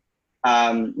consciously.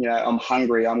 I'm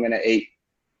hungry. I'm going to eat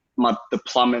the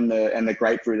plum and the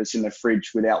grapefruit that's in the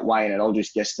fridge without weighing it. I'll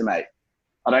just guesstimate.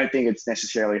 I don't think it's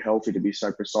necessarily healthy to be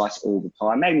so precise all the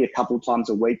time. Maybe a couple of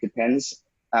times a week, depends.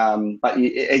 But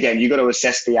again, you've got to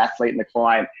assess the athlete and the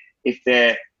client. If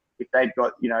they've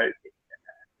got,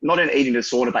 not an eating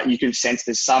disorder, but you can sense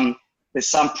there's some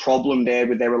problem there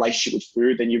with their relationship with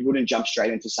food, then you wouldn't jump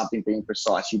straight into something being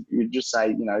precise. You'd just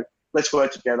say, let's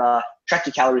work together, track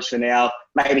your calories for now,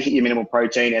 maybe hit your minimal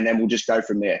protein, and then we'll just go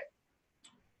from there.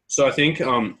 So I think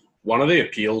one of the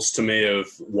appeals to me of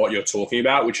what you're talking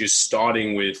about, which is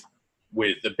starting with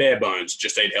the bare bones,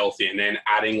 just eat healthy, and then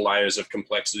adding layers of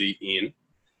complexity in,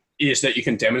 is that you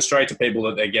can demonstrate to people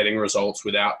that they're getting results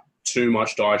without too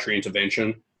much dietary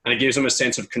intervention, and it gives them a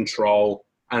sense of control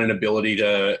and an ability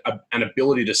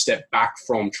to step back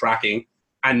from tracking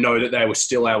and know that they were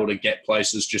still able to get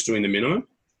places just doing the minimum.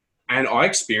 And I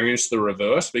experienced the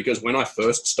reverse, because when I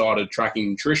first started tracking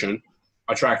nutrition,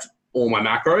 I tracked all my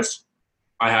macros.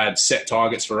 I had set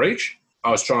targets for each. I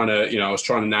was trying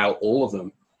to nail all of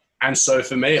them. And so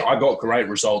for me, I got great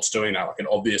results doing that. Like, it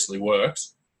obviously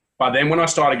works. But then when I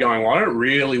started going, well, I don't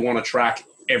really want to track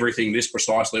everything this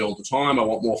precisely all the time. I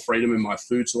want more freedom in my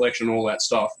food selection, all that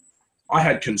stuff. I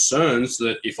had concerns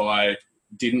that if I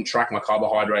didn't track my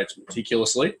carbohydrates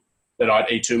meticulously, that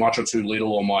I'd eat too much or too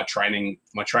little, or my training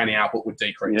output would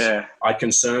decrease. Yeah. I had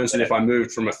concerns that if I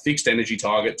moved from a fixed energy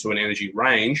target to an energy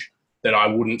range, that I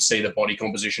wouldn't see the body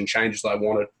composition changes that I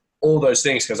wanted. All those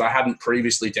things, because I hadn't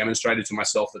previously demonstrated to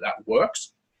myself that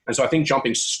works. And so I think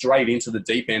jumping straight into the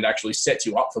deep end actually sets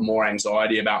you up for more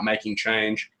anxiety about making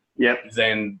change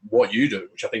than what you do,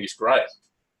 which I think is great.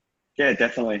 Yeah,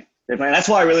 definitely. That's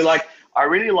why I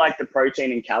really like the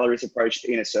protein and calories approach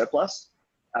to Inner Surplus,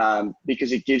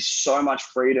 because it gives so much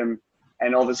freedom.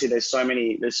 And obviously there's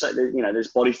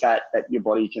body fat that your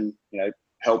body can,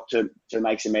 help to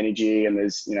make some energy. And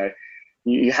there's,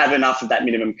 you have enough of that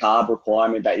minimum carb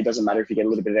requirement that it doesn't matter if you get a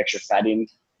little bit of extra fat in.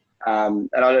 And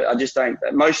I just don't,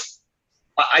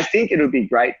 I think it would be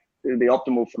great. It would be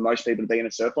optimal for most people to be in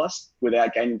a surplus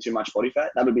without gaining too much body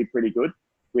fat. That would be pretty good,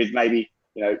 with maybe,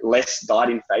 less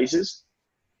dieting phases.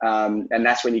 And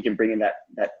that's when you can bring in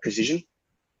that precision.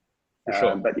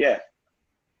 Sure. But yeah.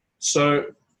 So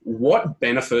what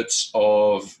benefits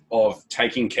of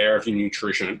taking care of your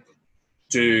nutrition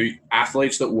do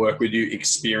athletes that work with you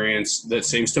experience that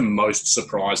seems to most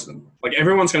surprise them? Like,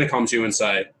 everyone's going to come to you and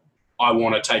say, I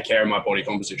want to take care of my body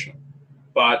composition.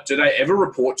 But do they ever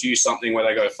report to you something where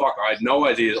they go, fuck, I had no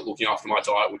idea that looking after my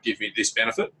diet would give me this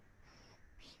benefit?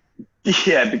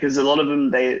 Yeah, because a lot of them,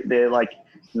 they're like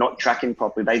not tracking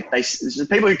properly. There's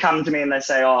people who come to me and they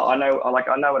say, oh, I know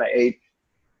what I eat.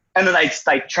 And then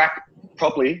they track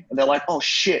properly. And they're like, oh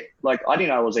shit, like I didn't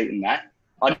know I was eating that.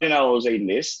 I didn't know I was eating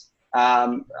this.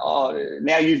 Now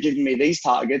you've given me these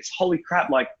targets. Holy crap.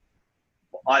 Like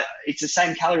it's the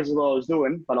same calories as what I was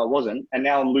doing, but I wasn't. And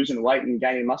now I'm losing weight and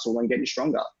gaining muscle and getting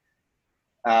stronger.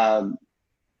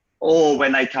 Or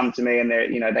when they come to me and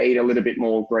they eat a little bit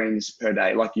more greens per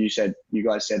day, like you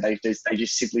guys said, they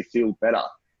just simply feel better.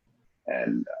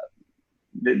 And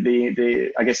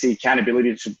I guess the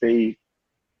accountability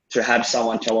to have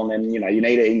someone telling them, you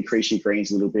need to increase your greens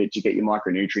a little bit to get your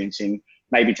micronutrients in.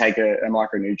 Maybe take a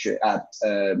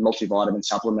multivitamin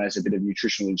supplement as a bit of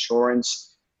nutritional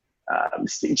insurance.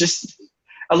 Just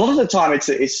a lot of the time, it's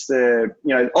the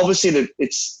obviously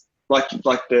it's like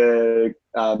the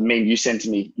meme you sent to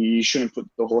me. You shouldn't put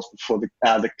the horse before the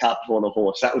cart before the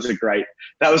horse. That was a great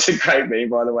meme,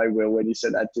 by the way, Will, when you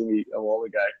sent that to me a while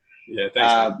ago. Yeah,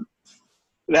 thanks.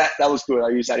 That was good. I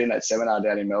used that in that seminar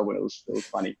down in Melbourne. It was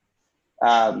funny.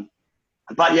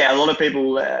 But yeah, a lot of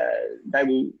people they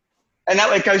will. And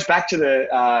that it goes back to the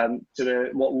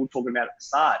what we were talking about at the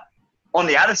start. On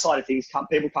the other side of things,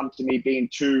 people come to me being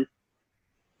too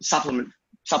supplement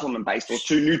based or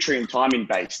too nutrient timing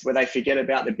based, where they forget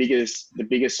about the bigger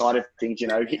side of things.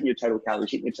 Hitting your total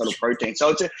calories, hitting your total protein.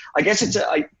 So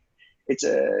it's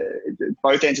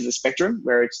both ends of the spectrum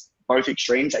where it's both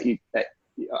extremes that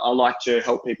I like to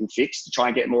help people fix to try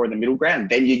and get more in the middle ground.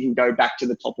 Then you can go back to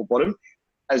the top or bottom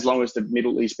as long as the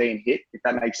middle is being hit, if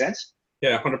that makes sense.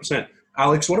 Yeah, 100%.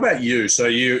 Alex, what about you? So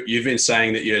you've been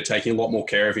saying that you're taking a lot more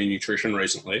care of your nutrition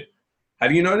recently.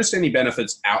 Have you noticed any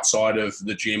benefits outside of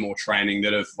the gym or training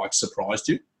that have like surprised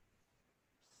you?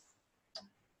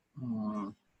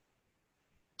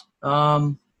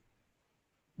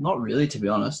 Not really, to be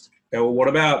honest. Okay, well, what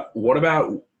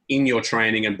about in your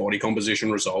training and body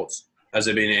composition results? Has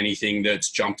there been anything that's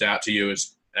jumped out to you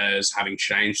as having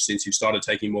changed since you started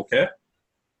taking more care?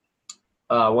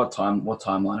 What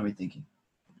timeline are we thinking?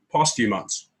 Past few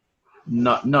months.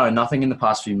 No, nothing in the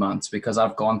past few months, because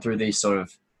I've gone through these sort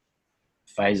of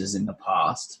phases in the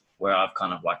past where I've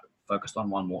kind of like focused on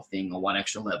one more thing or one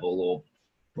extra level or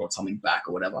brought something back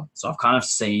or whatever. So I've kind of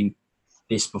seen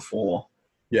this before.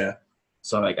 Yeah.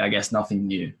 So like, I guess nothing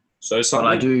new. So something.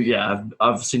 But I do, yeah, I've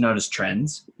obviously noticed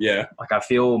trends. Yeah. Like I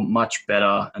feel much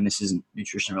better, and this isn't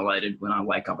nutrition related, when I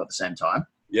wake up at the same time.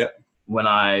 Yeah. When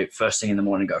I first thing in the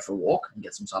morning go for a walk and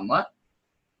get some sunlight,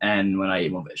 and when I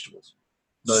eat more vegetables.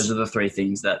 Those are the three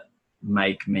things that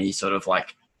make me sort of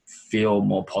like feel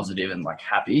more positive and like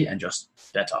happy and just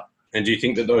better. And do you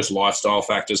think that those lifestyle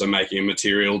factors are making a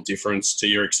material difference to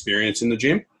your experience in the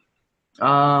gym?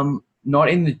 Not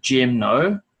in the gym,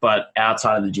 no, but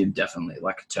outside of the gym, definitely.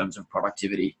 Like in terms of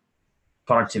productivity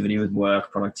with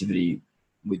work, productivity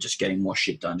with just getting more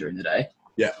shit done during the day.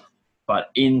 Yeah.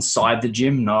 But inside the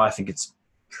gym, no, I think it's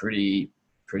pretty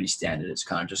standard. It's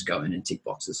kind of just go in and tick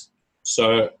boxes.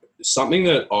 So something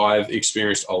that I've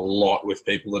experienced a lot with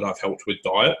people that I've helped with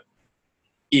diet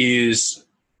is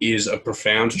a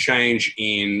profound change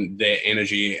in their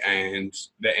energy and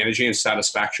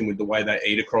satisfaction with the way they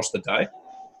eat across the day.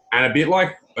 And a bit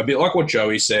like what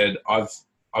Joey said, I've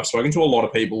spoken to a lot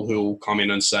of people who will come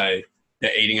in and say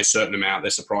they're eating a certain amount,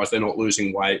 they're surprised they're not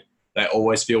losing weight, they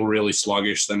always feel really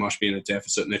sluggish, they must be in a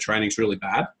deficit, and their training's really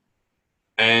bad.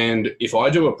 And if I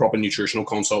do a proper nutritional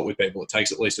consult with people, it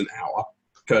takes at least an hour,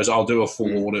 because I'll do a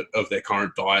full audit of their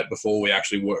current diet before we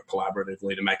actually work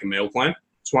collaboratively to make a meal plan.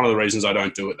 It's one of the reasons I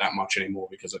don't do it that much anymore,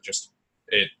 because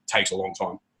it takes a long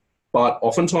time. But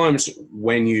oftentimes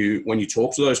when you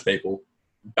talk to those people,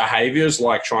 behaviors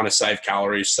like trying to save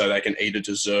calories so they can eat a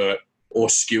dessert or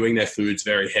skewing their foods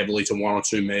very heavily to 1 or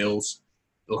 2 meals,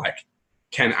 like,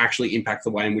 can actually impact the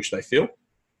way in which they feel.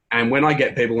 And when I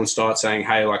get people and start saying,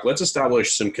 hey, like, let's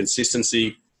establish some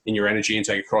consistency in your energy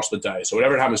intake across the day. So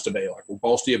whatever it happens to be, like, we'll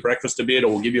bolster your breakfast a bit or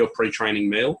we'll give you a pre-training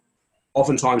meal.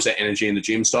 Oftentimes their energy in the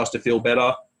gym starts to feel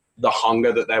better. The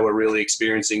hunger that they were really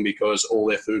experiencing because all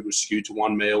their food was skewed to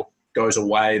one meal goes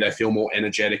away. They feel more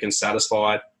energetic and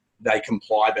satisfied. They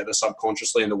comply better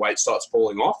subconsciously and the weight starts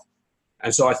falling off.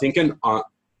 And so I think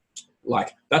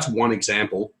that's one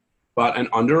example. But an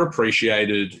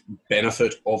underappreciated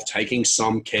benefit of taking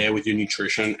some care with your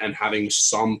nutrition and having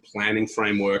some planning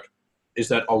framework is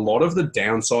that a lot of the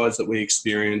downsides that we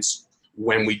experience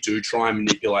when we do try and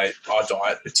manipulate our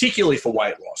diet, particularly for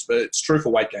weight loss, but it's true for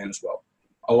weight gain as well.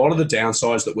 A lot of the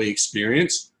downsides that we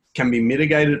experience can be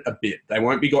mitigated a bit. They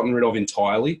won't be gotten rid of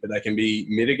entirely, but they can be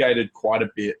mitigated quite a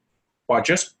bit by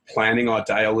just planning our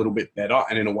day a little bit better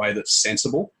and in a way that's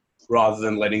sensible rather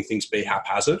than letting things be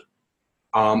haphazard.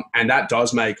 And that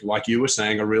does make, like you were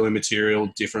saying, a really material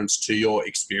difference to your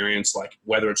experience, like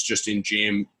whether it's just in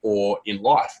gym or in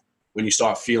life. When you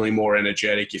start feeling more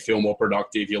energetic, you feel more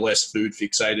productive, you're less food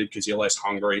fixated because you're less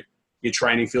hungry, your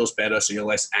training feels better, so you're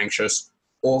less anxious.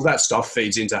 All of that stuff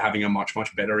feeds into having a much,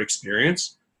 much better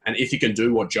experience. And if you can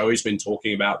do what Joey's been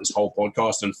talking about this whole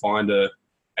podcast and find a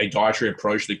dietary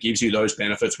approach that gives you those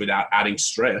benefits without adding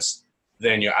stress,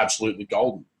 then you're absolutely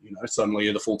golden. Suddenly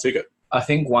you're the full ticket. I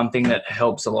think one thing that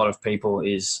helps a lot of people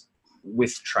is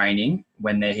with training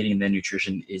when they're hitting their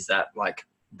nutrition is that like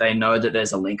they know that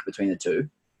there's a link between the two.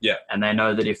 Yeah. And they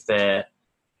know that if they're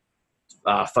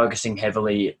focusing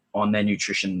heavily on their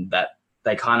nutrition, that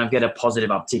they kind of get a positive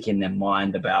uptick in their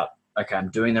mind about, okay, I'm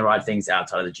doing the right things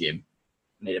outside of the gym.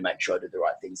 I need to make sure I do the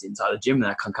right things inside the gym. And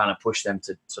that can kind of push them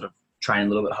to sort of train a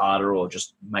little bit harder or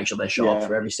just make sure they show up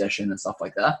for every session and stuff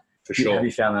like that. For sure. Have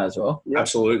you found that as well? Yeah.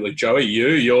 Absolutely. Joey,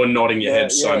 you're nodding your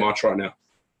head so much right now.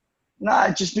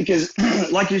 No, just because,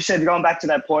 like you said, going back to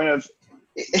that point of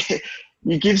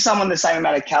you give someone the same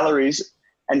amount of calories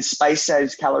and space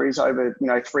saves calories over,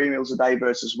 3 meals a day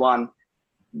versus 1,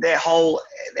 their whole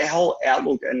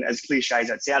outlook, and as cliche as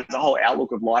that sounds, the whole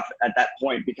outlook of life at that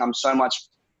point becomes so much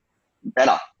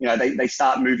better. They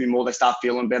start moving more, they start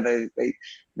feeling better,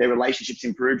 their relationships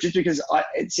improve. Just because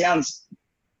it sounds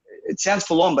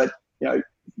full on, but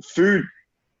food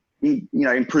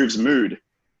improves mood.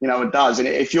 It does. And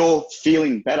if you're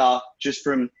feeling better just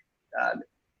from,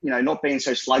 not being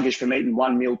so sluggish from eating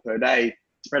one meal per day,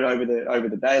 spread over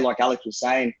the day, like Alex was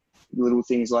saying, little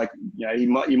things like,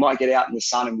 you might get out in the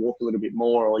sun and walk a little bit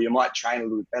more, or you might train a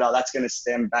little bit better. That's going to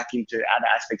stem back into other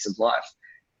aspects of life.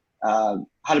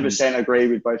 100% agree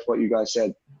with both what you guys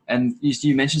said. And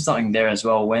you mentioned something there as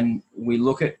well. When we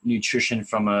look at nutrition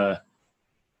from a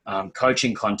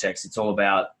coaching context, it's all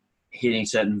about hitting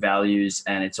certain values,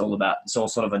 and it's all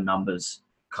sort of a numbers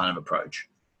kind of approach.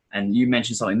 And you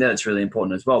mentioned something there that's really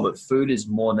important as well, but food is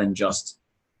more than just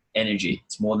energy.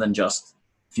 It's more than just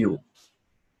fuel.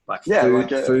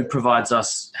 Food provides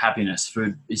us happiness.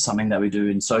 Food is something that we do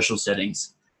in social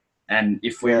settings. And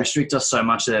if we restrict us so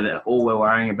much there that all we're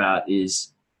worrying about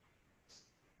is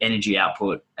energy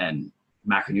output and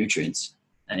macronutrients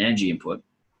and energy input,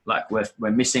 like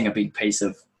we're missing a big piece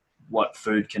of what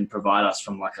food can provide us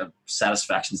from like a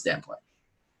satisfaction standpoint.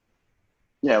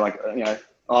 Yeah,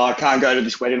 I can't go to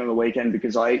this wedding on the weekend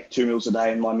because I eat 2 meals a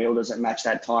day and my meal doesn't match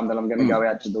that time that I'm going to go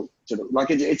out to the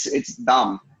it's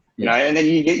dumb, and then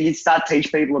you start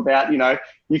teach people about,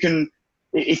 you can,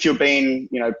 if you're being,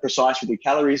 precise with your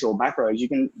calories or macros, you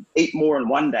can eat more in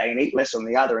one day and eat less on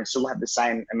the other and still have the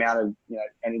same amount of,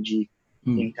 energy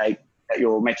intake that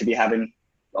you're meant to be having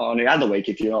on the other week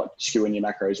if you're not skewing your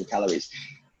macros or calories.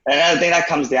 And I think that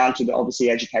comes down to the obviously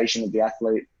education of the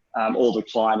athlete, or the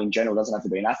client in general. It doesn't have to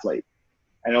be an athlete.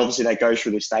 And obviously that goes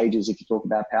through the stages if you talk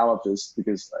about powerlifters,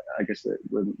 because I guess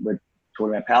we're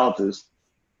talking about powerlifters,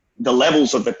 the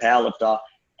levels of the powerlifter.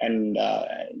 And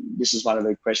this is one of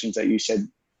the questions that you said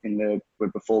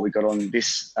before we got on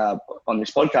this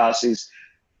podcast is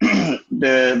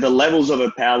the levels of a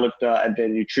powerlifter and their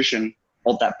nutrition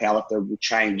of that powerlifter will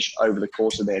change over the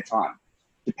course of their time,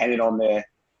 depending on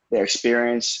their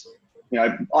experience.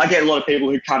 I get a lot of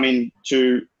people who come in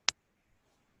to.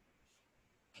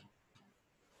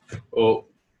 Well,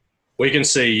 we can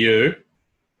see you.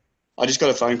 I just got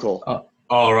a phone call.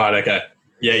 Oh, right. Okay.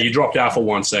 Yeah, you dropped out for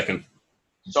 1 second.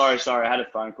 Sorry. I had a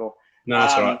phone call. No,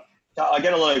 that's all right. So I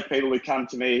get a lot of people who come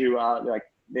to me who are like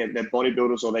they're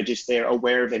bodybuilders, or they're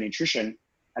aware of their nutrition,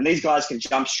 and these guys can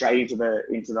jump straight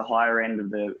into the higher end of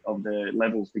the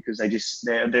levels because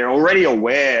they're already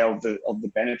aware of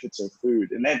the benefits of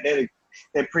food, and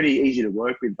they're pretty easy to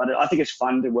work with. But I think it's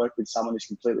fun to work with someone who's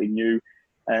completely new.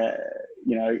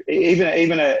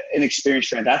 Even an experienced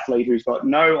strength athlete who's got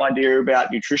no idea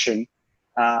about nutrition,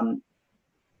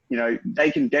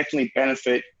 they can definitely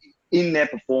benefit in their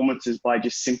performances by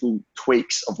just simple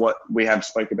tweaks of what we have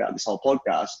spoke about this whole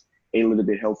podcast. Eat a little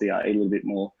bit healthier, eat a little bit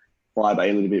more fiber,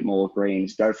 eat a little bit more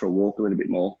greens, go for a walk a little bit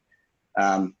more.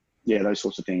 Those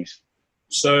sorts of things.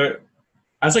 So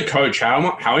as a coach,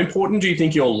 how important do you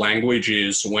think your language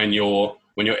is when you're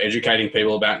educating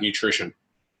people about nutrition?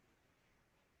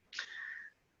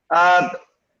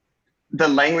 The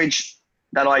language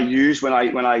that I use when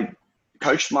I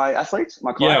coach my athletes,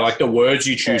 my clients. Yeah, like the words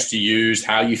you choose to use,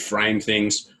 how you frame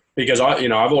things. Because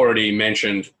I've already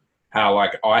mentioned how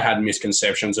like I had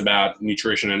misconceptions about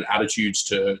nutrition and attitudes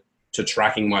to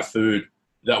tracking my food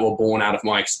that were born out of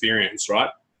my experience, right?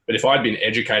 But if I'd been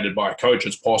educated by a coach,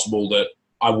 it's possible that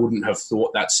I wouldn't have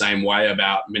thought that same way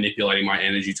about manipulating my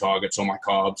energy targets or my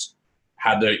carbs.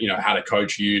 Had a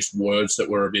coach used words that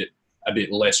were a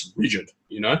bit less rigid,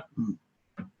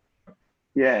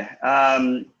 Yeah.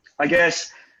 I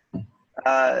guess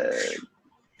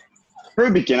for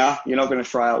a beginner, you're not going to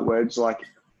throw out words like,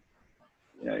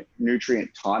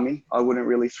 nutrient timing. I wouldn't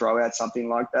really throw out something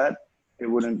like that. It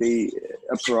wouldn't be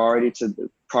a priority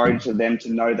to them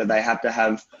to know that they have to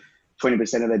have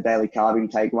 20% of their daily carb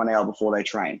intake 1 hour before they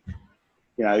train.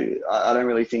 I don't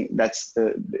really think that's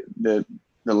the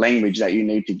language that you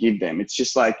need to give them. It's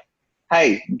just like,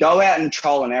 hey, go out and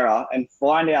trial and error and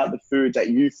find out the food that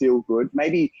you feel good.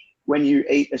 Maybe when you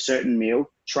eat a certain meal,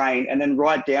 train, and then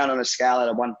write down on a scale out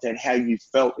of 1 to 10 how you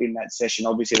felt in that session.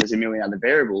 Obviously, there's a million other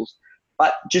variables,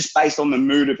 but just based on the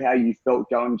mood of how you felt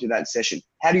going to that session,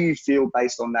 how do you feel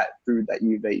based on that food that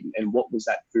you've eaten, and what was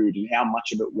that food and how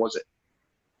much of it was it?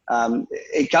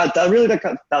 It really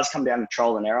does come down to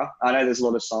trial and error. I know there's a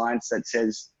lot of science that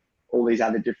says all these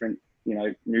other different,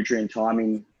 nutrient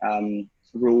timing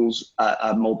rules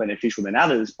are more beneficial than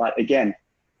others, but again,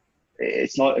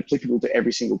 it's not applicable to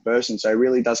every single person. So it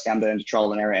really does come down to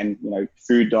trial and error and,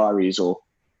 food diaries or,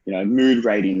 mood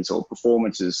ratings or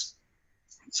performances.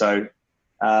 So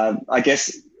I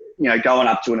guess, going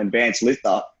up to an advanced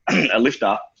lifter,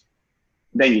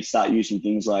 then you start using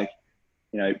things like,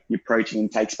 your protein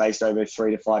intake spaced over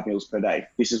 3 to 5 meals per day.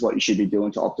 This is what you should be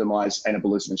doing to optimize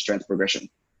anabolism and strength progression.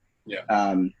 Yeah.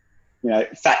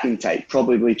 fat intake.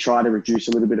 Probably try to reduce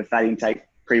a little bit of fat intake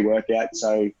pre-workout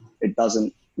so it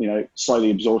doesn't, slow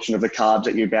the absorption of the carbs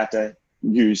that you're about to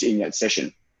use in that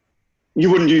session.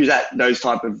 You wouldn't use those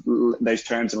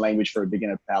terms and language for a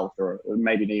beginner powerlifter or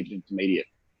maybe an even intermediate.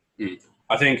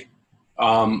 I think,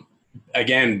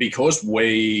 again, because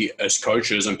we as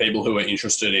coaches and people who are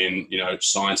interested in,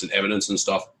 science and evidence and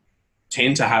stuff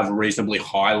tend to have reasonably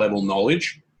high level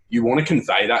knowledge, you want to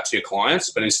convey that to your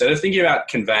clients. But instead of thinking about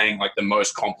conveying like the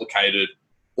most complicated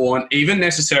or even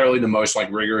necessarily the most like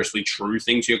rigorously true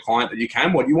thing to your client that you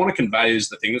can, what you want to convey is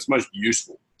the thing that's most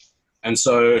useful. And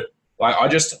so like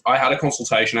I had a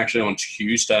consultation actually on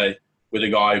Tuesday with a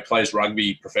guy who plays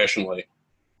rugby professionally,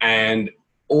 and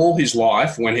all his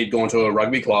life when he'd gone to a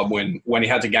rugby club, when he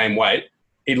had to gain weight,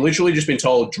 he'd literally just been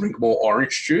told drink more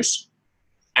orange juice.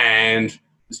 And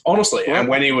honestly, and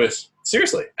when he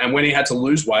had to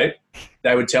lose weight,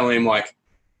 they would tell him like,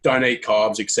 don't eat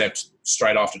carbs except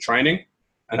straight after training.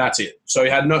 And that's it. So he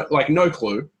had no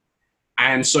clue.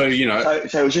 And so,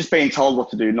 So it was just being told what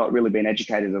to do, not really being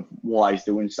educated of why he's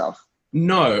doing stuff.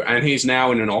 No. And he's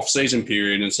now in an off-season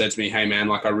period and said to me, hey man,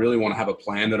 like I really want to have a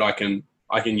plan that I can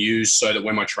use so that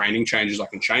when my training changes, I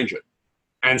can change it.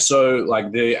 And so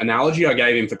like the analogy I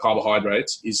gave him for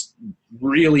carbohydrates is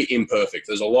really imperfect.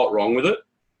 There's a lot wrong with it,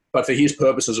 but for his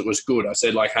purposes, it was good. I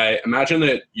said like, hey, imagine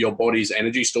that your body's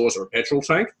energy stores are a petrol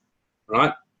tank,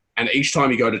 right? And each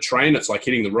time you go to train, it's like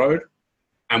hitting the road.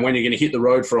 And when you're going to hit the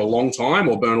road for a long time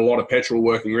or burn a lot of petrol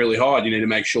working really hard, you need to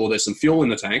make sure there's some fuel in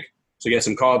the tank to get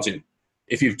some carbs in.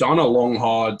 If you've done a long,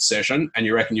 hard session and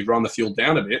you reckon you've run the fuel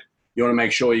down a bit, you want to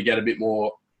make sure you get a bit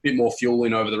more fuel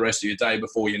in over the rest of your day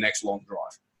before your next long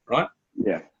drive, right?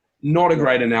 Yeah. Not a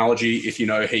great analogy if you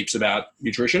know heaps about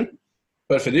nutrition.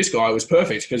 But for this guy, it was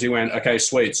perfect because he went, okay,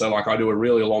 sweet. So like I do a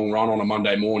really long run on a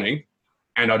Monday morning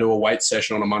and I do a weight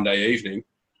session on a Monday evening.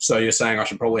 So you're saying I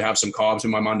should probably have some carbs in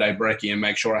my Monday brekkie and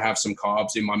make sure I have some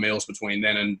carbs in my meals between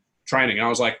then and training. And I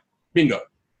was like, bingo,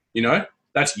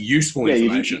 that's useful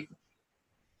information.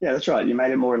 Yeah, that's right. You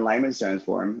made it more in layman's terms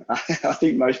for him. I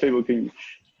think most people can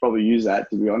probably use that,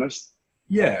 to be honest.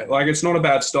 Yeah, like it's not a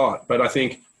bad start. But I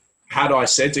think had I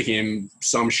said to him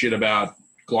some shit about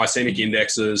glycemic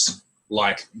indexes,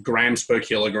 like grams per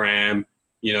kilogram,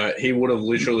 he would have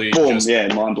literally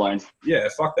mind blown. Yeah,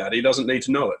 fuck that. He doesn't need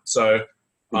to know it. So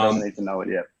he doesn't need to know it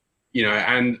yet.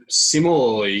 And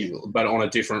similarly, but on a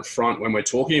different front, when we're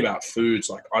talking about foods,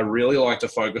 like I really like to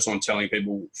focus on telling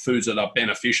people foods that are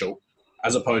beneficial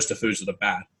as opposed to foods that are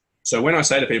bad. So when I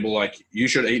say to people like, you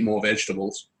should eat more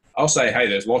vegetables, I'll say, hey,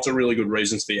 there's lots of really good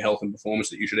reasons for your health and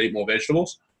performance that you should eat more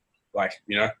vegetables. Like,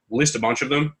 list a bunch of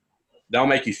them. They'll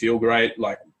make you feel great.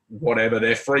 Like whatever,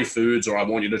 they're free foods, or I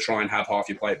want you to try and have half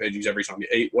your plate veggies every time you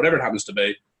eat, whatever it happens to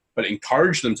be, but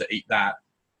encourage them to eat that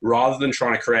rather than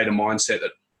trying to create a mindset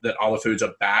that other foods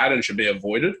are bad and should be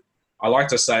avoided. I like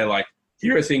to say like,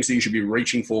 here are things that you should be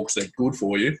reaching for because they're good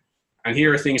for you. And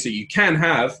here are things that you can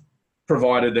have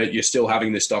provided that you're still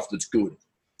having this stuff that's good,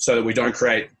 so that we don't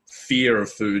create fear of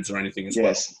foods or anything as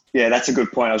well. Yeah, that's a good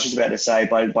point. I was just about to say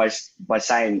by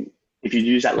saying, if you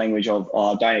use that language of,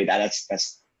 oh, don't eat that,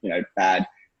 that's bad,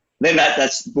 then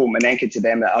that's boom, an anchor to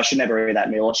them that I should never eat that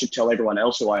meal. I should tell everyone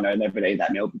else who I know never to eat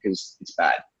that meal because it's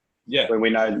bad. Yeah. When we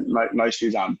know most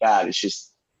foods aren't bad, it's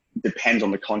just depends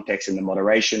on the context and the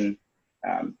moderation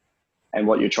and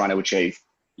what you're trying to achieve.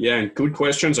 Yeah, and good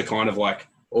questions are kind of like,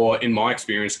 or in my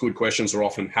experience, good questions are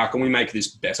often, how can we make this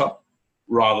better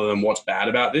rather than what's bad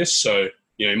about this? So,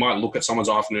 you might look at someone's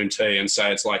afternoon tea and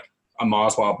say it's like a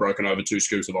Mars bar broken over 2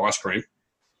 scoops of ice cream.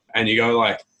 And you go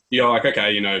like,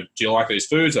 okay, do you like these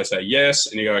foods? They say yes.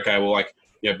 And you go, okay, well, like,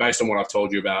 based on what I've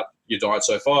told you about your diet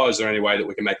so far, is there any way that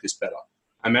we can make this better?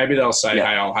 And maybe they'll say, hey,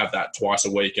 I'll have that twice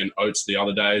a week and oats the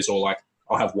other days, or like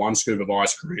I'll have 1 scoop of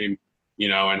ice cream,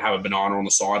 and have a banana on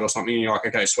the side or something. And you're like,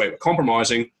 okay, sweet, we're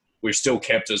compromising. We've still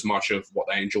kept as much of what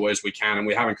they enjoy as we can, and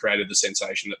we haven't created the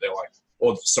sensation that they're like,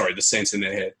 the sense in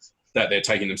their head that they're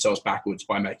taking themselves backwards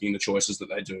by making the choices that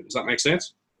they do. Does that make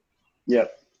sense?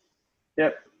 Yep.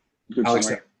 Good Alex,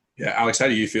 summary. Yeah, Alex, how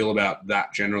do you feel about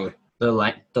that generally?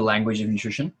 The language of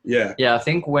nutrition? Yeah. Yeah, I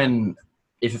think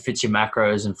if it fits your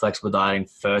macros and flexible dieting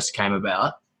first came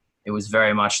about, it was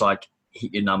very much like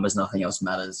hit your numbers, nothing else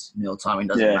matters. Meal timing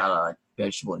doesn't matter. Like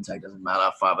vegetable intake doesn't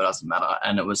matter. Fiber doesn't matter.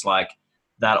 And it was like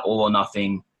that all or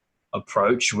nothing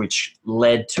approach, which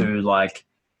led to like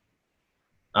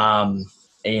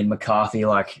Ian McCarthy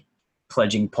like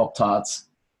pledging Pop-Tarts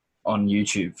on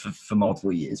YouTube for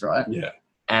multiple years, right? Yeah.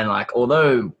 And like,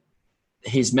 although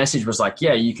his message was like,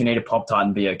 yeah, you can eat a Pop-Tart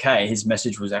and be okay, his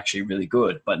message was actually really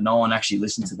good, but no one actually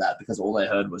listened to that because all they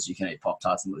heard was you can eat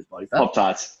Pop-Tarts and lose body fat.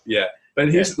 Pop-Tarts. Yeah.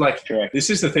 But here's like, correct. this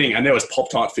is the thing. And there was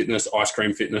Pop-Tart Fitness, Ice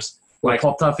Cream Fitness. Like Like,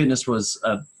 Pop-Tart Fitness was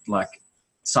like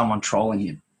someone trolling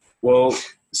him. well,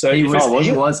 so He if it's-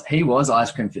 was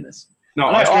Ice Cream Fitness.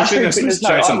 no, No, Ice Cream Fitness was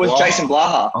Jason was Blaha. Jason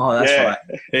Blaha. Oh, that's Yeah.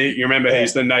 right. You remember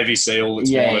he's the Navy SEAL that's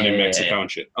Yeah, wanted in yeah, Mexico yeah.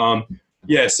 and shit.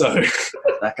 Yeah, so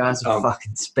That guy's a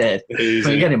fucking sped. he's,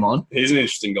 Can we get him on? he's an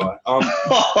interesting guy.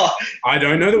 I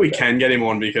don't know that we can get him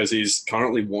on because he's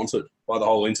currently wanted by the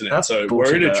whole internet. That's so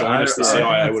bullshit, were he to though. join us, the I-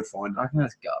 CIA would find him. I think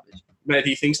that's garbage. Mate,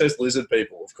 he thinks there's lizard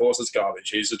people. Of course it's garbage.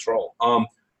 He's a troll.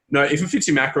 No, if it fits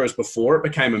your macros before it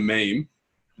became a meme,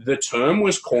 the term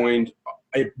was coined,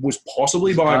 it was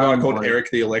possibly by a guy called Body. Eric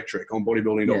the Electric on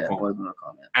bodybuilding.com. Yeah,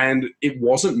 bodybuilding.com, yeah. And it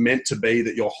wasn't meant to be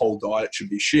that your whole diet should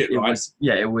be shit, It right?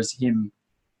 was him.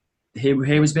 He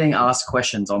was being asked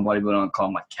questions on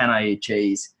bodybuilding.com like, can I eat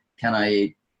cheese? Can I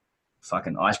eat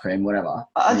fucking ice cream? Whatever.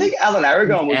 I think Alan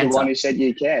Aragon was the Answer. one who said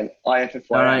you can. IFFY.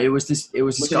 No, it was this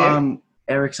Was it guy,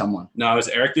 Eric someone. No, it was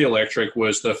Eric the Electric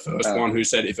was the first Oh. one who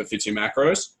said if it fits your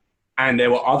macros. And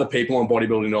there were other people on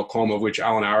bodybuilding.com, of which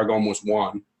Alan Aragon was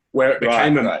one, where it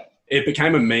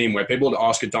became a meme where people would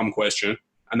ask a dumb question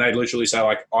and they'd literally say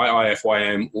like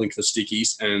IIFYM, link the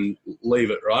stickies and leave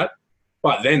it, right?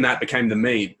 But then that became the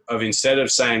meme of, instead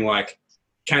of saying like,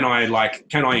 can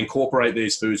I incorporate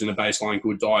these foods in a baseline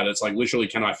good diet? It's like, literally,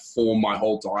 can I form my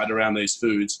whole diet around these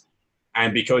foods?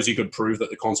 And because you could prove that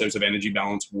the concepts of energy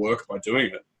balance work by doing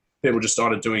it, people just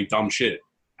started doing dumb shit.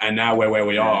 And now we're where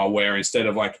we are, where instead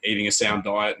of like eating a sound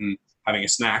diet and having a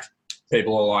snack,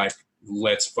 people are like,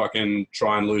 let's fucking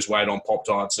try and lose weight on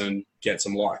Pop-Tarts and get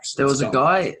some likes. There was It's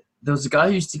a guy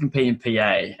who used to compete in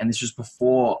PA, and this was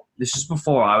before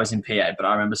I was in PA, but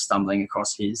I remember stumbling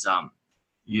across his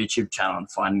YouTube channel and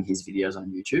finding his videos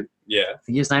on YouTube. Yeah. I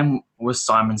think his name was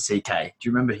Simon CK. Do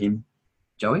you remember him,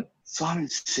 Joey? Simon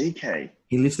CK.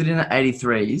 He lifted in at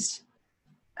 83s,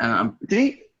 and Did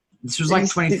he? this was like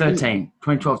He's- 2013,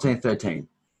 2012, 2013.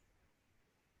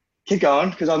 Keep going,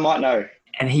 because I might know.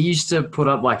 And he used to put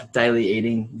up like daily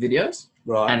eating videos,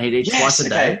 Right. and he'd eat twice a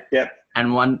day. okay. Yep.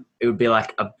 And one, it would be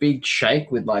like a big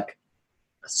shake with like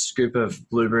a scoop of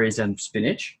blueberries and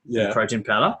spinach, Yeah. protein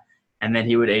powder. And then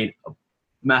he would eat a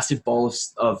massive bowl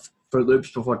of Fruit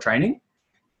Loops before training.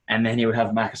 And then he would have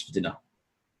Macca's for dinner.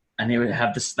 And he would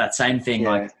have that same thing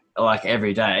Yeah. like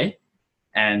every day.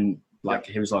 And like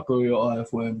he was like, oh, your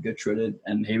IFWM, get shredded.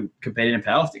 And he competed in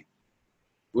powerlifting.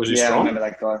 Was he Yeah, I strong? remember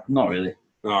that guy. Not really.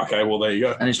 Oh, okay, well, there you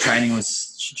go. And his training was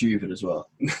stupid as well.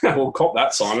 Well, cop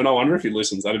that, Simon. I wonder if he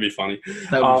listens. That'd be funny.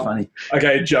 That would be funny.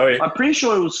 Okay, Joey. I'm pretty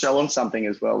sure he was selling something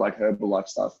as well, like Herbalife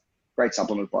stuff. Great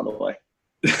supplement, by the way.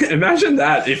 Imagine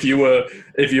that if you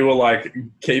were like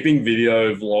keeping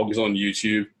video vlogs on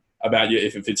YouTube about your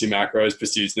if it fits your macros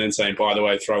pursuits, and then saying, by the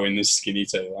way, throw in this skinny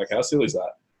tea. Like, how silly is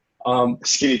that?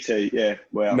 Skinny tea, yeah.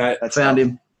 Wow. Mate, That's Found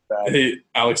him. bad.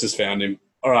 Alex has found him.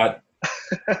 All right.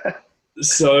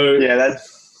 So Yeah,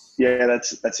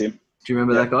 that's him. Do you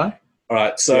remember that guy? all right.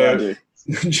 Yeah, I So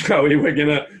do. Joey, we're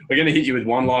gonna hit you with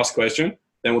one last question.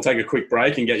 Then we'll take a quick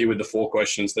break and get you with the 4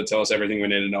 questions that tell us everything we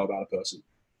need to know about a person.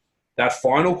 That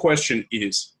final question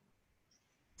is,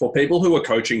 for people who are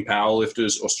coaching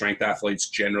powerlifters or strength athletes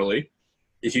generally,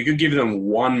 if you could give them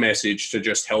one message to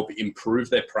just help improve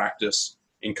their practice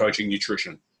in coaching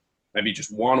nutrition, maybe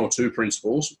just 1 or 2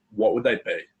 principles, what would they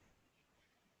be?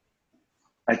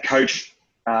 A coach.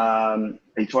 Are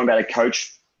you talking about a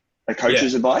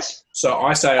coach's advice? So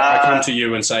I say, I come to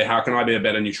you and say, how can I be a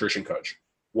better nutrition coach?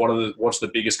 What's the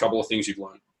biggest couple of things you've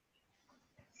learned?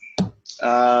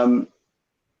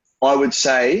 I would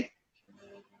say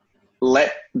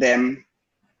let them,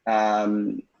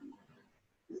 to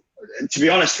be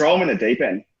honest, throw them in the deep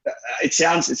end. It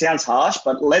sounds harsh,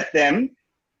 but let them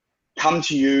come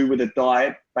to you with a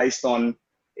diet based on,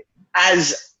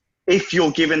 as if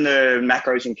you're given the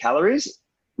macros and calories.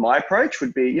 My approach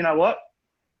would be, you know what?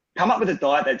 Come up with a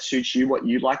diet that suits you, what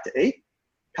you'd like to eat.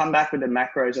 Come back with the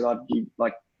macros that I'd give,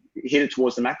 like hit it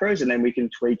towards the macros, and then we can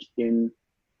tweak in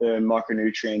the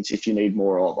micronutrients if you need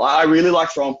more of. I really like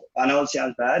throwing. I know it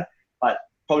sounds bad, but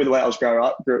probably the way I was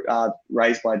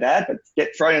raised by dad. But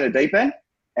get thrown in the deep end,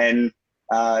 and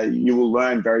you will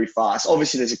learn very fast.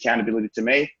 Obviously, there's accountability to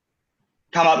me.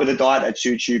 Come up with a diet that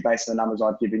suits you based on the numbers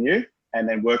I've given you, and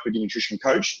then work with your nutrition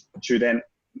coach to then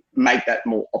make that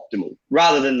more optimal,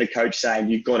 rather than the coach saying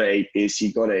you've got to eat this,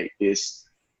 you've got to eat this.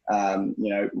 And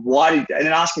then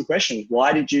asking questions.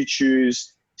 Why did you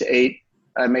choose to eat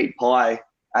a meat pie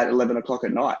at 11 o'clock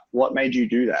at night? What made you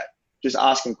do that? Just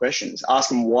ask them questions. Ask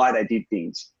them why they did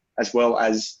things, as well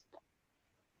as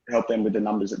help them with the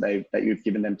numbers that you've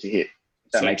given them to hit.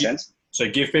 Does that make sense? So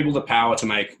give people the power to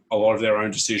make a lot of their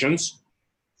own decisions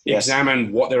Yes.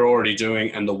 examine what they're already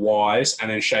doing and the whys, and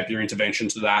then shape your intervention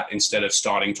to that instead of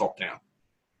starting top down.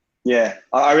 Yeah,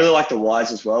 I really like the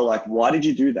whys as well. Like, why did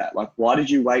you do that? Like, why did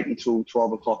you wait until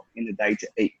 12 o'clock in the day to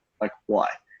eat? Like, why?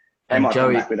 They And might come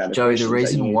Joey, back with that Joey, the questions that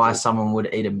reason you why need to- someone would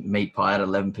eat a meat pie at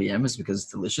 11 p.m. is because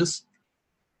it's delicious.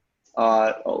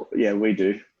 Yeah, we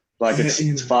do. Like,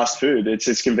 it's fast food.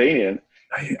 It's convenient.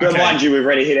 Okay. But mind you, we've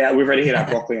already hit our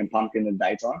broccoli and pumpkin in the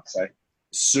daytime. So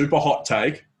Super hot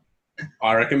take.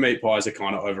 I reckon meat pies are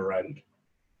kind of overrated.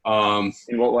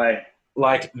 in what way?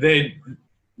 Like, they're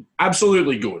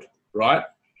absolutely good, right?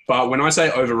 But when I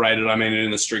say overrated, I mean it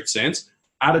in the strict sense.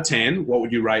 Out of 10, what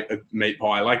would you rate a meat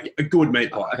pie? Like a good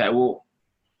meat pie. Okay, well,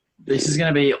 this is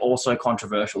going to be also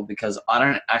controversial because I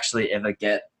don't actually ever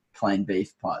get plain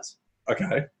beef pies.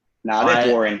 Okay. Nah, they're I-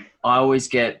 boring. I always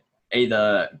get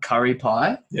either curry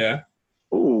pie Yeah.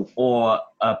 Ooh, or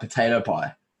a potato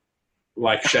pie.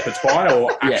 Like shepherd's pie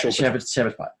or actual Yeah, shepherd's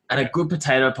pie. And a good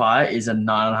potato pie is a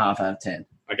 9.5 out of 10.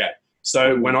 Okay.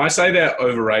 So when I say they're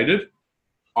overrated,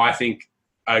 I think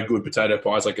a good potato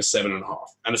pie is like a 7.5.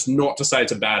 And it's not to say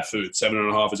it's a bad food.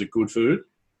 7.5 is a good food,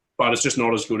 but it's just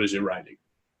not as good as your rating.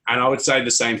 And I would say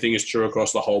the same thing is true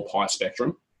across the whole pie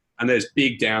spectrum. And there's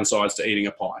big downsides to eating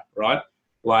a pie, right?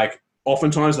 Like,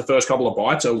 oftentimes the first couple of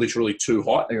bites are literally too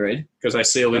hot Agreed. because they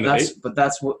seal in the heat. But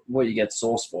that's what you get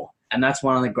sauce for. And that's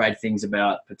one of the great things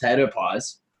about potato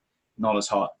pies. Not as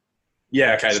hot.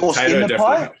 Yeah, okay. The Sauce in potato the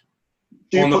definitely. pie?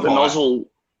 Do you On the put the pie. nozzle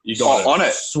You got it. on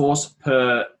it? Sauce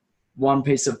per one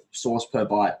piece of sauce per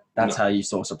bite. That's No. how you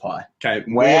sauce a pie. Okay.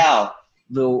 Wow.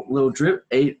 Little drip,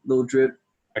 eat, little drip.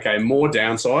 Okay, more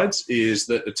downsides is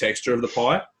that the texture of the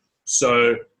pie.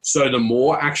 So the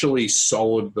more actually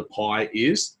solid the pie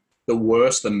is, the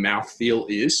worse the mouthfeel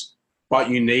is. But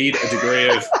you need a degree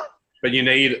of, but you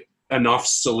need enough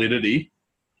solidity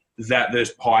that the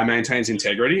pie maintains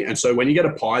integrity. And so when you get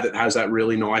a pie that has that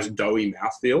really nice doughy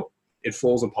mouthfeel, it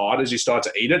falls apart as you start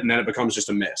to eat it, and then it becomes just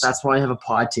a mess. That's why you have a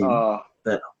pie tin Uh,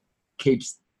 that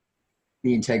keeps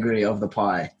the integrity of the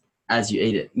pie as you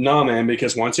eat it. No, man,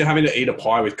 because once you're having to eat a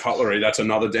pie with cutlery, that's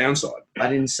another downside. I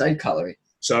didn't say cutlery.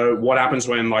 So what happens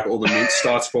when like all the mince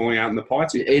starts falling out in the pie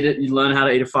You tin? eat it, you learn how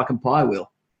to eat a fucking pie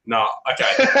wheel. No,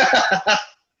 okay.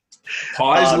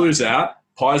 Pies lose out.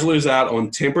 Pies lose out on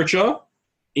temperature,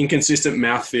 inconsistent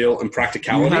mouthfeel, and You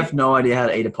practicality. have no idea how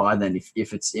to eat a pie then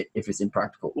if it's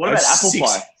impractical. what about apple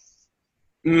Six. pie?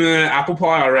 Apple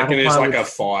pie, I reckon, Apple is pie like with- a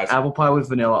 5. Apple pie with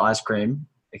vanilla ice cream,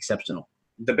 exceptional.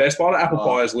 The best part of apple Oh.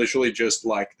 pie is literally just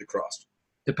like the crust.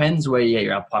 Depends where you get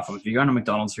your apple pie from. If you're going to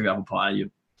McDonald's for your apple pie, you're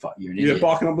an You're idiot.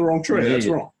 barking up the wrong tree. You're an That's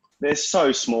idiot. wrong. They're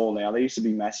so small now. They used to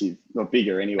be massive, or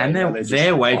bigger anyway. And Now they're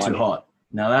just way tiny. too hot.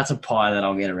 Now that's a pie that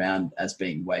I'll get around as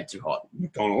being way too hot.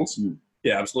 McDonald's. Mm.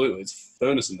 Yeah, absolutely. It's a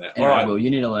furnace in there. Anyway, All right. Will, you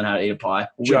need to learn how to eat a pie.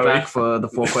 We'll Joey. be back for the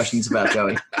 4 questions about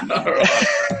Joey. All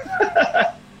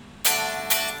right.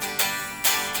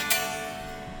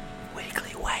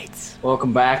 Weekly weights.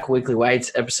 Welcome back, Weekly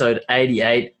Weights, episode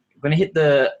 88. I'm going to hit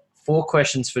the 4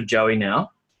 questions for Joey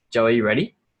now. Joey, you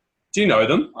ready? Do you know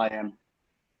them? I am.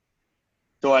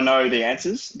 Do I know the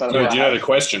answers? No, do you know the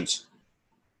questions?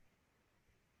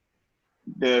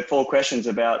 the 4 questions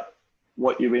about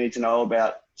what you need to know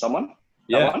about someone?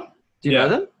 Yeah. That one? Do you Yeah. know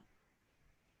them?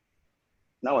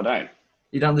 No, I don't.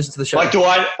 You don't listen to the show? Like, do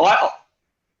I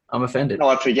I'm offended. no,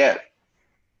 I forget.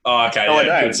 Oh, okay. No, I Yeah,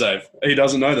 don't. good save. He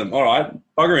doesn't know them. All right.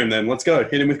 Bugger him then. Let's go.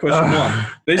 Hit him with question one.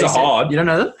 These Hey, are so hard. You don't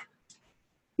know them?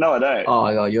 No, I don't. Oh,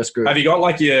 my God, you're screwed. Have you got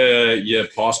like your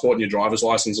passport and your driver's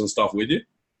license and stuff with you?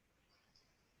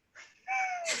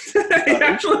 He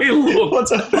actually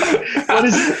looked. What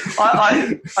is?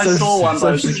 I saw one, but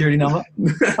Social security number?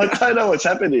 I don't know what's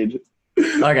happening.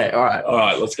 Okay, all right. All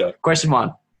right, let's go. Question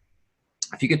 1.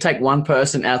 If you could take one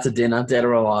person out to dinner, dead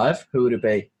or alive, who would it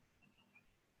be?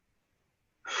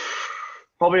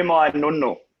 Probably my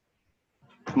nonno,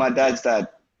 my dad's dad.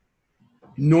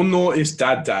 Nonno is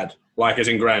dad, like as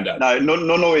in granddad. No,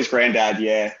 nonno is granddad.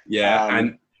 Yeah, Yeah,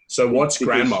 and so what's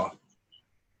because- grandma?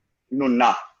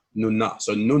 nonna. Nunna.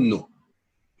 So nunno.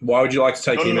 Why would you like to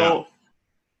take him out? Nonno.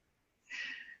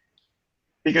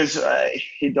 Because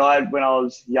he died when I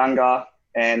was younger,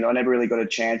 and I never really got a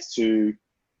chance to,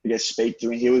 I guess, speak to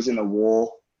him. He was in the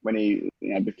war when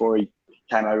before he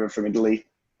came over from Italy.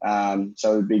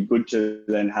 So it'd be good to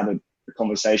then have a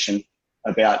conversation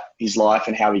about his life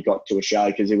and how he got to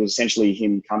Australia, because it was essentially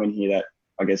him coming here that,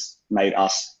 I guess, made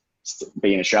us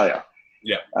be in Australia.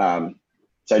 Yeah.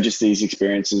 So just these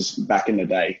experiences back in the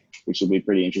day, which will be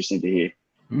pretty interesting to hear.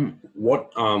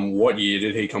 What year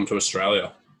did he come to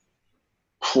Australia?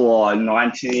 For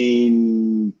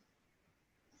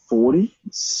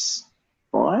 1940s,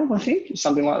 I think,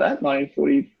 something like that,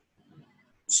 1940.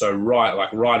 So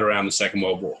right around the Second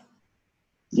World War.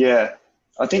 Yeah,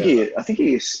 I think he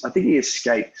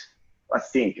escaped. I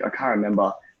can't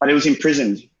remember, but he was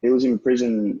imprisoned. He was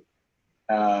imprisoned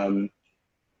by,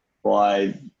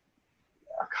 I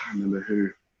can't remember who.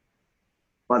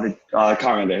 I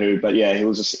can't remember who, but yeah, he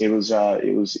was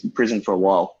imprisoned for a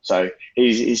while. So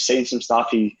he's seen some stuff.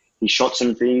 He shot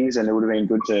some things, and it would have been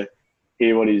good to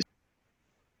hear what he's.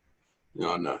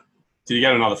 Oh no! Did you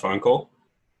get another phone call?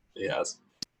 He has.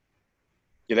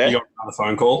 You there? You got another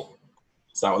phone call?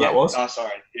 Is that what that was? Oh,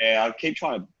 sorry. Yeah, I keep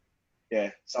trying to.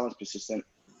 Yeah, someone's persistent.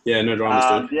 Yeah, no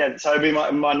dramas, dude. Yeah, so it'd be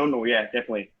my normal. Yeah,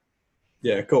 definitely.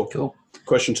 Yeah, cool. Cool.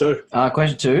 Question 2.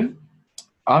 Question 2.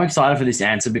 I'm excited for this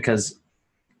answer because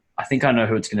I think I know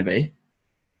who it's going to be.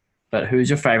 But who's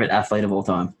your favorite athlete of all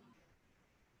time?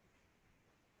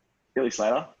 Billy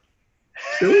Slater.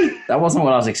 That wasn't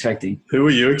what I was expecting. Who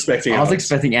were you expecting? I was Alex?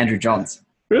 expecting Andrew Johns.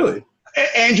 Really?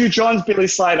 Andrew Johns, Billy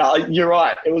Slater. You're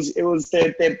right. It was.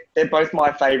 They're both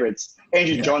my favourites.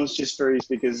 Andrew Johns just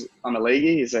because I'm a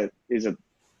leaguey.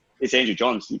 It's Andrew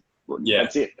Johns. Yeah.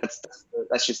 That's it.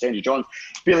 That's just Andrew Johns.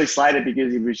 Billy Slater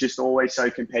because he was just always so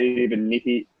competitive and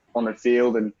nippy on the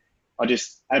field, and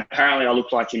apparently I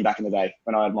looked like him back in the day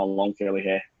when I had my long curly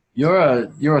hair.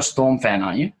 You're a Storm fan,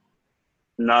 aren't you?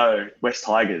 No, West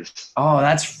Tigers. Oh,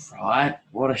 that's right.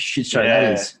 What a shit show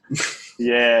that is.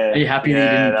 Yeah. Are you happy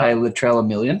that you didn't pay Latrell $1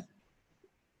 million?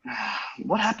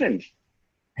 What happened?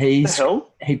 He What the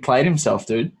hell? played himself,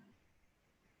 dude.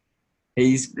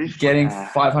 He's getting Ah.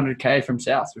 $500K from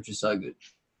South, which is so good.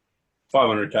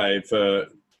 500K for.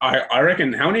 I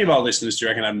reckon. How many of our listeners do you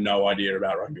reckon have no idea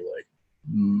about rugby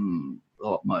league?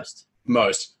 Most.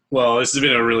 Most. Well, this has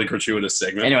been a really gratuitous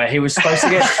segment. Anyway, he was supposed to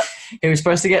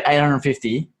get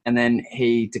 850, and then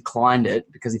he declined it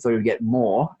because he thought he would get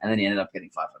more, and then he ended up getting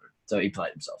 500. So he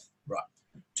played himself. Right.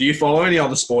 Do you follow any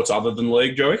other sports other than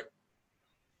league, Joey?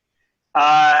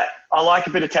 I like a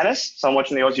bit of tennis, so I'm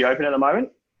watching the Aussie Open at the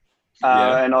moment,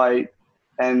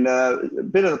 and a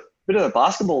bit of the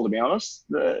basketball, to be honest.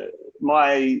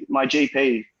 My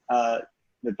GP,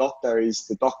 the doctor, is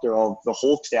the doctor of the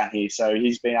Hawks down here, so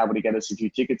he's been able to get us a few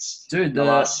tickets. Dude, the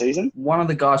last season. One of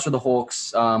the guys for the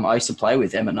Hawks, I used to play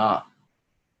with, Emmett Nah.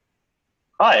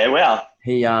 Oh yeah, wow.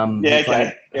 He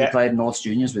He played North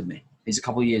Juniors with me. He's a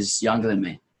couple of years younger than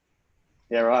me.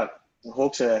 Yeah, right. The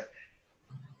Hawks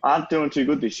aren't doing too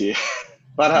good this year,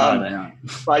 but No, they aren't.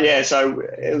 but yeah, so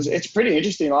it's pretty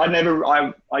interesting.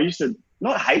 I used to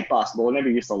not hate basketball. I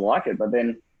never used to like it, but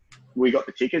then we got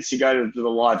the tickets to go to the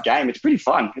live game. It's pretty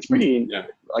fun. It's pretty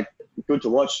good to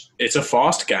watch. It's a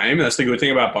fast game. That's the good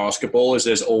thing about basketball is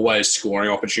there's always scoring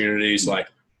opportunities. Like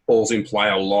balls in play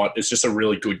a lot. It's just a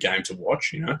really good game to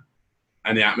watch, you know.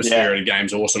 And the atmosphere of the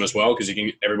game's awesome as well because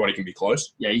everybody can be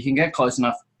close. Yeah, you can get close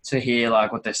enough to hear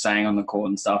like what they're saying on the court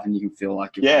and stuff, and you can feel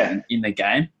like you're in the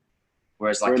game.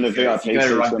 Whereas like if you go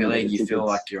to rugby league, you feel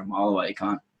like you're a mile away. You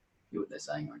can't hear what they're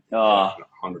saying. Like that.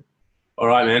 100. All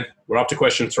right, man. We're up to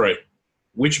question 3.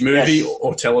 Which movie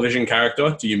or television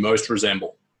character do you most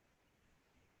resemble?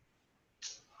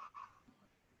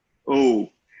 Ooh.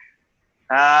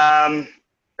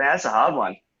 That's a hard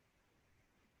one.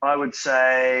 I would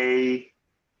say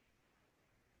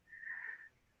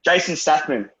Jason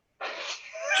Statham.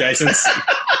 Jason. What's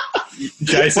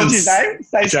his name?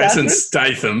 Jason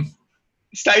Statham.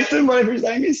 Statham, whatever his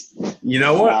name is. You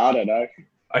know what? No, I don't know.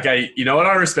 Okay, you know what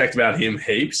I respect about him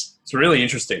heaps? It's really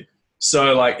interesting.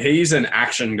 So, like, he's an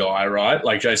action guy, right?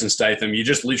 Like Jason Statham. You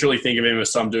just literally think of him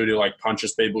as some dude who, like,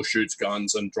 punches people, shoots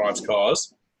guns, and drives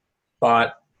cars.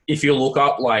 But if you look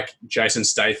up, like, Jason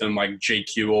Statham, like,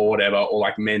 GQ or whatever, or,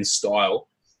 like, Men's Style,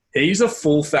 he's a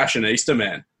full fashionista,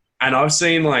 man. And I've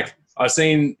seen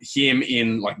him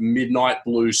in, like, midnight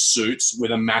blue suits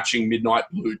with a matching midnight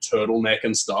blue turtleneck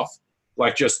and stuff.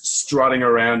 Like, just strutting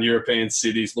around European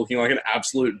cities looking like an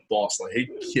absolute boss. Like, he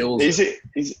kills it.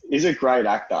 He's a great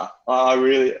actor.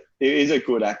 He's a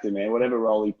good actor, man, whatever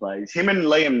role he plays. Him and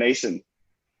Liam Neeson.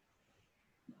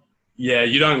 Yeah,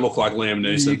 you don't look like Liam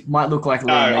Neeson. You might look like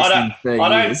Liam Neeson in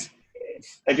 30 years.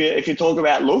 If you talk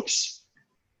about looks,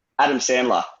 Adam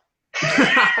Sandler.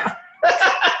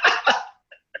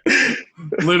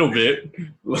 Little bit.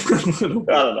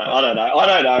 I don't know.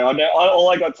 All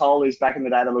I got told is back in the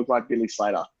day to look like Billy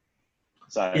Slater.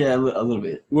 So Yeah, a little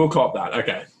bit. We'll cop that.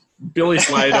 Okay. Billy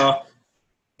Slater,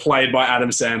 played by Adam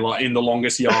Sandler in The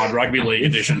Longest Yard Rugby League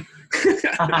edition.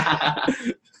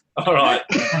 All right.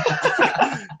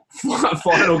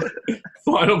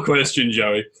 Final question,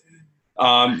 Joey.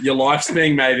 Your life's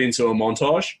being made into a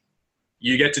montage.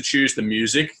 You get to choose the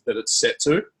music that it's set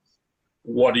to.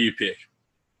 What do you pick?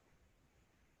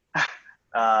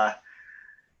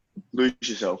 Lose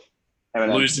Yourself.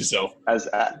 Eminem. Lose Yourself. As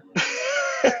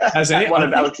one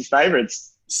of Alex's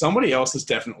favourites. Somebody else has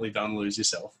definitely done Lose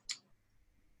Yourself.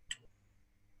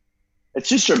 It's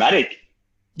just dramatic.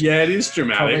 Yeah, it is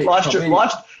dramatic. Life's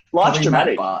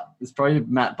dramatic. It's probably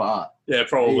Matt Bart. Yeah,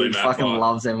 probably Matt Bart. Fucking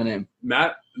loves Eminem.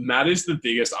 Matt is the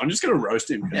biggest. I'm just going to roast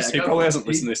him because he probably hasn't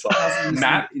listened to this far.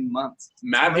 Matt in months.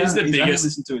 Matt is the biggest.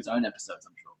 Listened to his own episodes,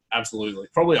 I'm sure. Absolutely,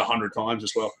 probably 100 times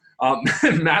as well.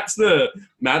 Matt's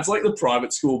like the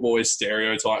private school boy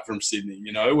stereotype from Sydney.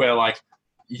 You know, where like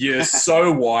you're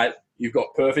so white, you've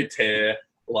got perfect hair,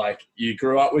 like you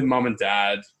grew up with mum and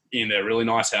dad in their really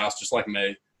nice house, just like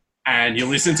me, and you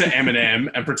listen to Eminem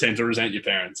and pretend to resent your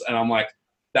parents. And I'm like,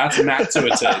 that's Matt to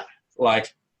a T.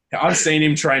 Like, I've seen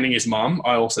him training his mum.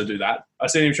 I also do that. I've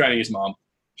seen him training his mum.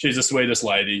 She's the sweetest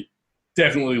lady.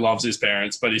 Definitely loves his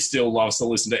parents, but he still loves to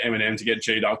listen to Eminem to get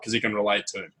G'd up because he can relate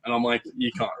to him. And I'm like, you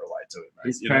can't relate to it, mate.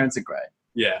 His parents are great.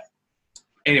 Yeah.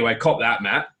 Anyway, cop that,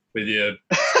 Matt, with your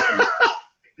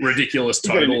ridiculous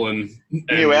title and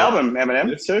new album,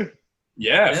 Eminem, too.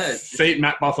 Yeah, Feat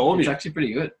Matt Bartholomew. It's actually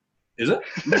pretty good. Is it?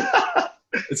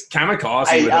 It's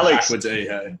Kamikaze with Alex, a backwards E,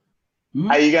 hey.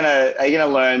 Are you gonna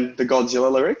learn the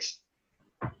Godzilla lyrics?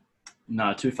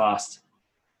 No, too fast.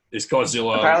 Is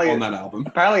Godzilla on that album?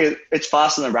 Apparently, it's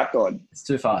faster than Rap God. It's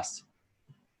too fast.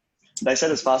 They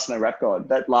said it's faster than Rap God.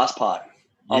 That last part.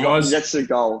 That's the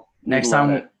goal. Next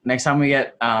time we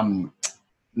get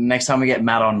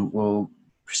Matt on, we'll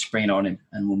spring it on him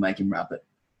and we'll make him rap it.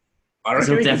 I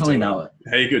reckon he'll definitely know it.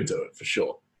 He could do it for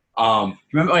sure. Joe, do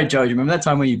you remember that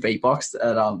time when you beatboxed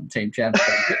at Team Champs?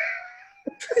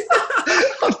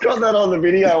 I've got that on the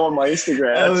video on my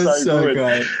Instagram. That was so good.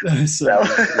 Great.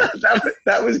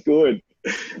 That was good.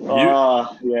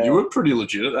 You were pretty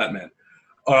legit at that, man.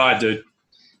 All right, dude.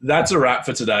 That's a wrap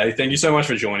for today. Thank you so much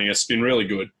for joining us. It's been really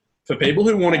good. For people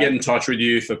who want to get in touch with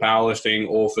you for powerlifting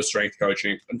or for strength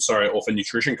coaching, or for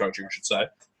nutrition coaching, I should say,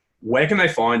 where can they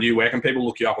find you? Where can people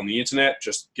look you up on the internet?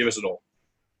 Just give us it all.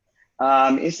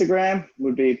 Instagram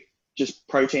would be just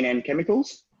protein and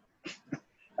chemicals.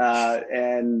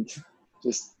 And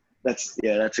just that's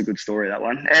a good story, that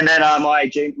one. And then my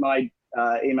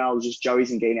email is just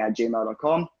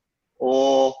joeyzangini@gmail.com,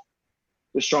 or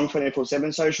the Strong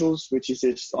 24/7 socials, which is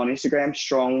just on Instagram,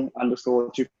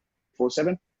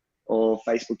 strong_247, or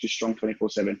Facebook, just Strong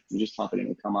 24/7. You just type it in,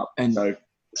 it'll come up. And so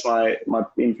it's my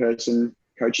in-person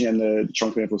coaching and the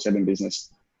Strong 24/7 business.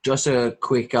 Just a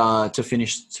quick to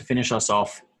finish us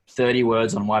off, 30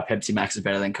 words on why Pepsi Max is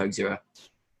better than Coke Zero.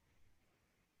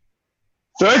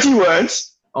 30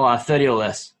 words? Oh, 30 or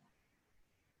less.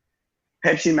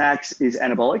 Pepsi Max is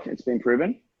anabolic. It's been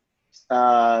proven.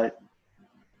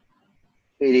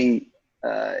 It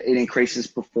increases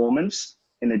performance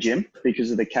in the gym because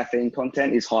of the caffeine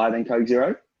content is higher than Coke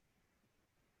Zero. Is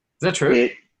that true?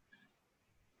 It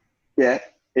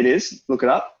is. Look it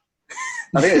up.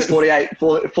 I think it's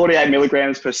 48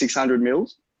 milligrams per 600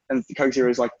 mils, and the Coke Zero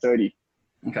is like 30.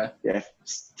 Okay. Yeah,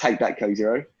 take that, Coke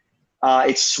Zero.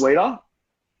 It's sweeter.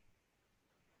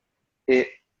 It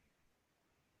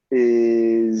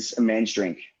is a man's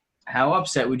drink. How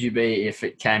upset would you be if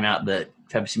it came out that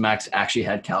Pepsi Max actually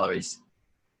had calories?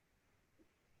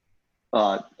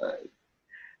 Wasn't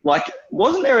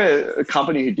there a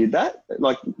company who did that?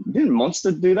 Like, didn't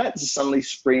Monster do that to suddenly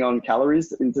spring on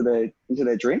calories into their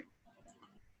drink?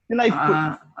 Didn't they put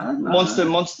I don't know. Monster?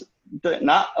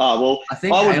 Nah. I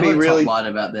think I would Halo be really Top lied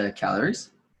about their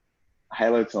calories.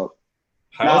 Halo Top.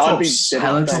 Halo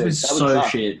Top is so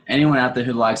shit. Anyone out there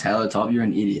who likes Halo Top, you're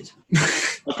an idiot.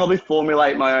 I'll probably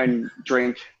formulate my own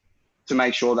drink to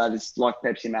make sure that it's like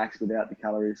Pepsi Max without the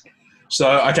calories. So,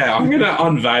 okay, I'm going to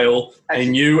unveil a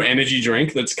new energy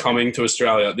drink that's coming to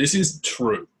Australia. This is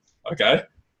true, okay?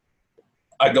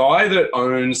 A guy that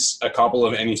owns a couple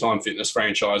of Anytime Fitness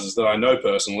franchises that I know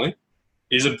personally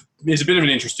is a bit of an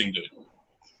interesting dude.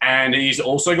 And he's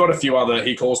also got a few other,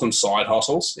 he calls them side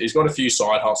hustles. He's got a few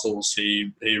side hustles.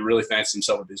 He really fancies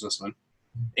himself a businessman,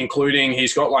 including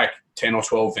he's got like 10 or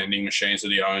 12 vending machines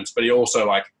that he owns, but he also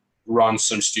like runs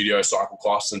some studio cycle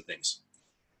classes and things.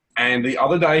 And the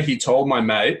other day he told my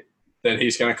mate that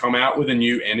he's going to come out with a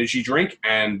new energy drink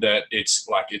and that it's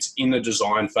in the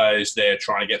design phase. They're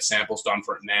trying to get samples done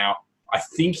for it now. I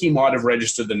think he might have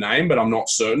registered the name, but I'm not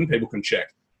certain. People can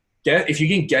check. If you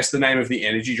can guess the name of the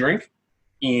energy drink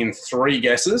in 3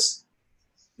 guesses,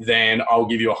 then I'll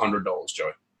give you $100,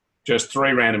 Joey. Just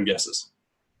 3 random guesses.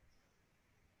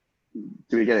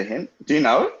 Do we get a hint? Do you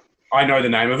know it? I know the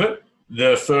name of it.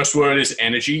 The first word is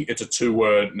energy. It's a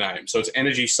 2-word name. So it's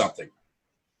energy something.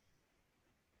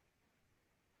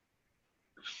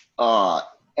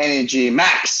 Energy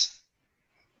Max.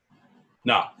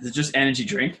 No. Is it just energy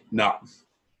drink? No.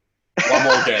 One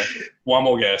more guess. One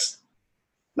more guess.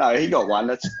 No, he got one.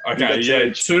 That's okay.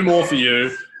 Yeah, two more for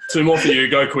you. Two more for you.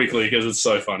 Go quickly because it's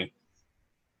so funny.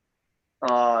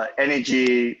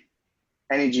 Energy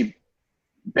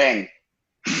bang.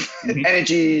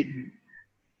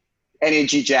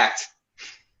 energy jacked.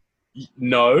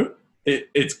 No,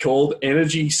 it's called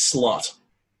energy slut.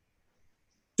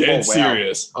 Dead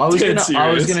serious. I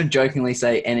was gonna jokingly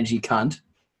say energy cunt.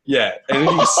 Yeah,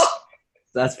 energy.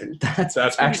 That's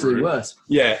actually rude. Worse.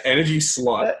 Yeah, energy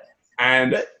slut,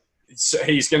 and so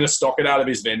he's going to stock it out of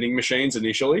his vending machines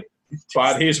initially.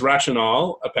 But his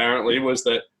rationale apparently was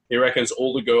that he reckons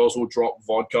all the girls will drop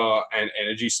vodka and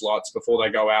energy sluts before they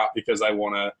go out because they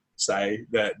want to say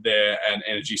that they're an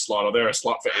energy slut or they're a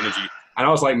slut for energy. And I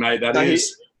was like, mate, that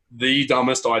is the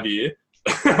dumbest idea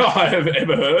I have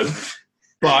ever heard.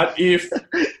 But if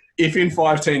in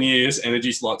 5-10 years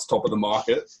energy slut's top of the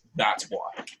market, that's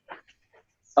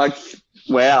why.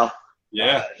 Wow.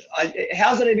 Yeah.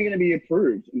 How's it even going to be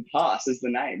approved and passed as the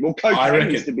name? Well,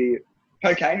 cocaine used to be.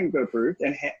 Cocaine got approved,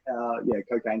 and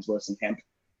cocaine's worse than hemp.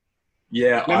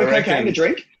 Yeah, remember cocaine, the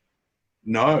drink?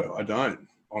 No, I don't.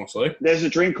 Honestly, there's a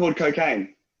drink called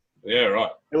cocaine. Yeah, right.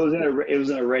 It was in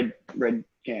a red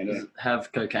can. Does it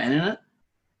have cocaine in it?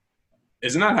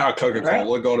 Isn't that how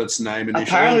Coca-Cola got its name initially?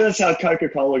 Apparently, that's how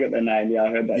Coca-Cola got their name. Yeah,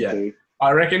 I heard that too.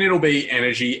 I reckon it'll be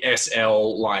Energy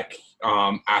SL, like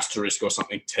asterisk or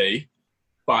something T,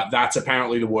 but that's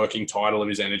apparently the working title of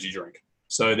his energy drink.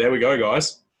 So there we go,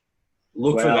 guys.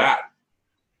 Look for that.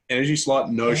 Energy slut,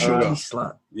 no sugar. Energy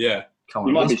slut. Yeah. Come on,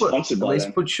 you might be sponsored by them. At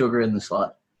least put sugar in the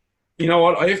slut. You know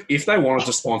what? If they wanted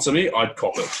to sponsor me, I'd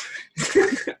cop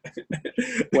it.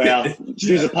 Wow.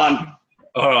 Excuse a pun.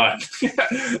 All right.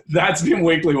 That's been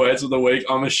Weekly Words of the Week.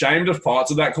 I'm ashamed of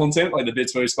parts of that content, like the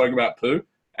bits where we spoke about poo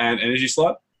and energy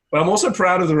slut, but I'm also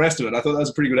proud of the rest of it. I thought that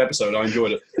was a pretty good episode. I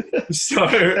enjoyed it. So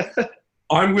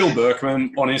I'm Will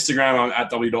Berkman. On Instagram, I'm at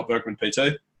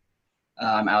w.berkmanpt.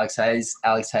 I'm Alex Hayes,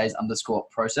 @Alex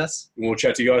Hayes_process. We'll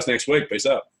chat to you guys next week. Peace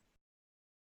out.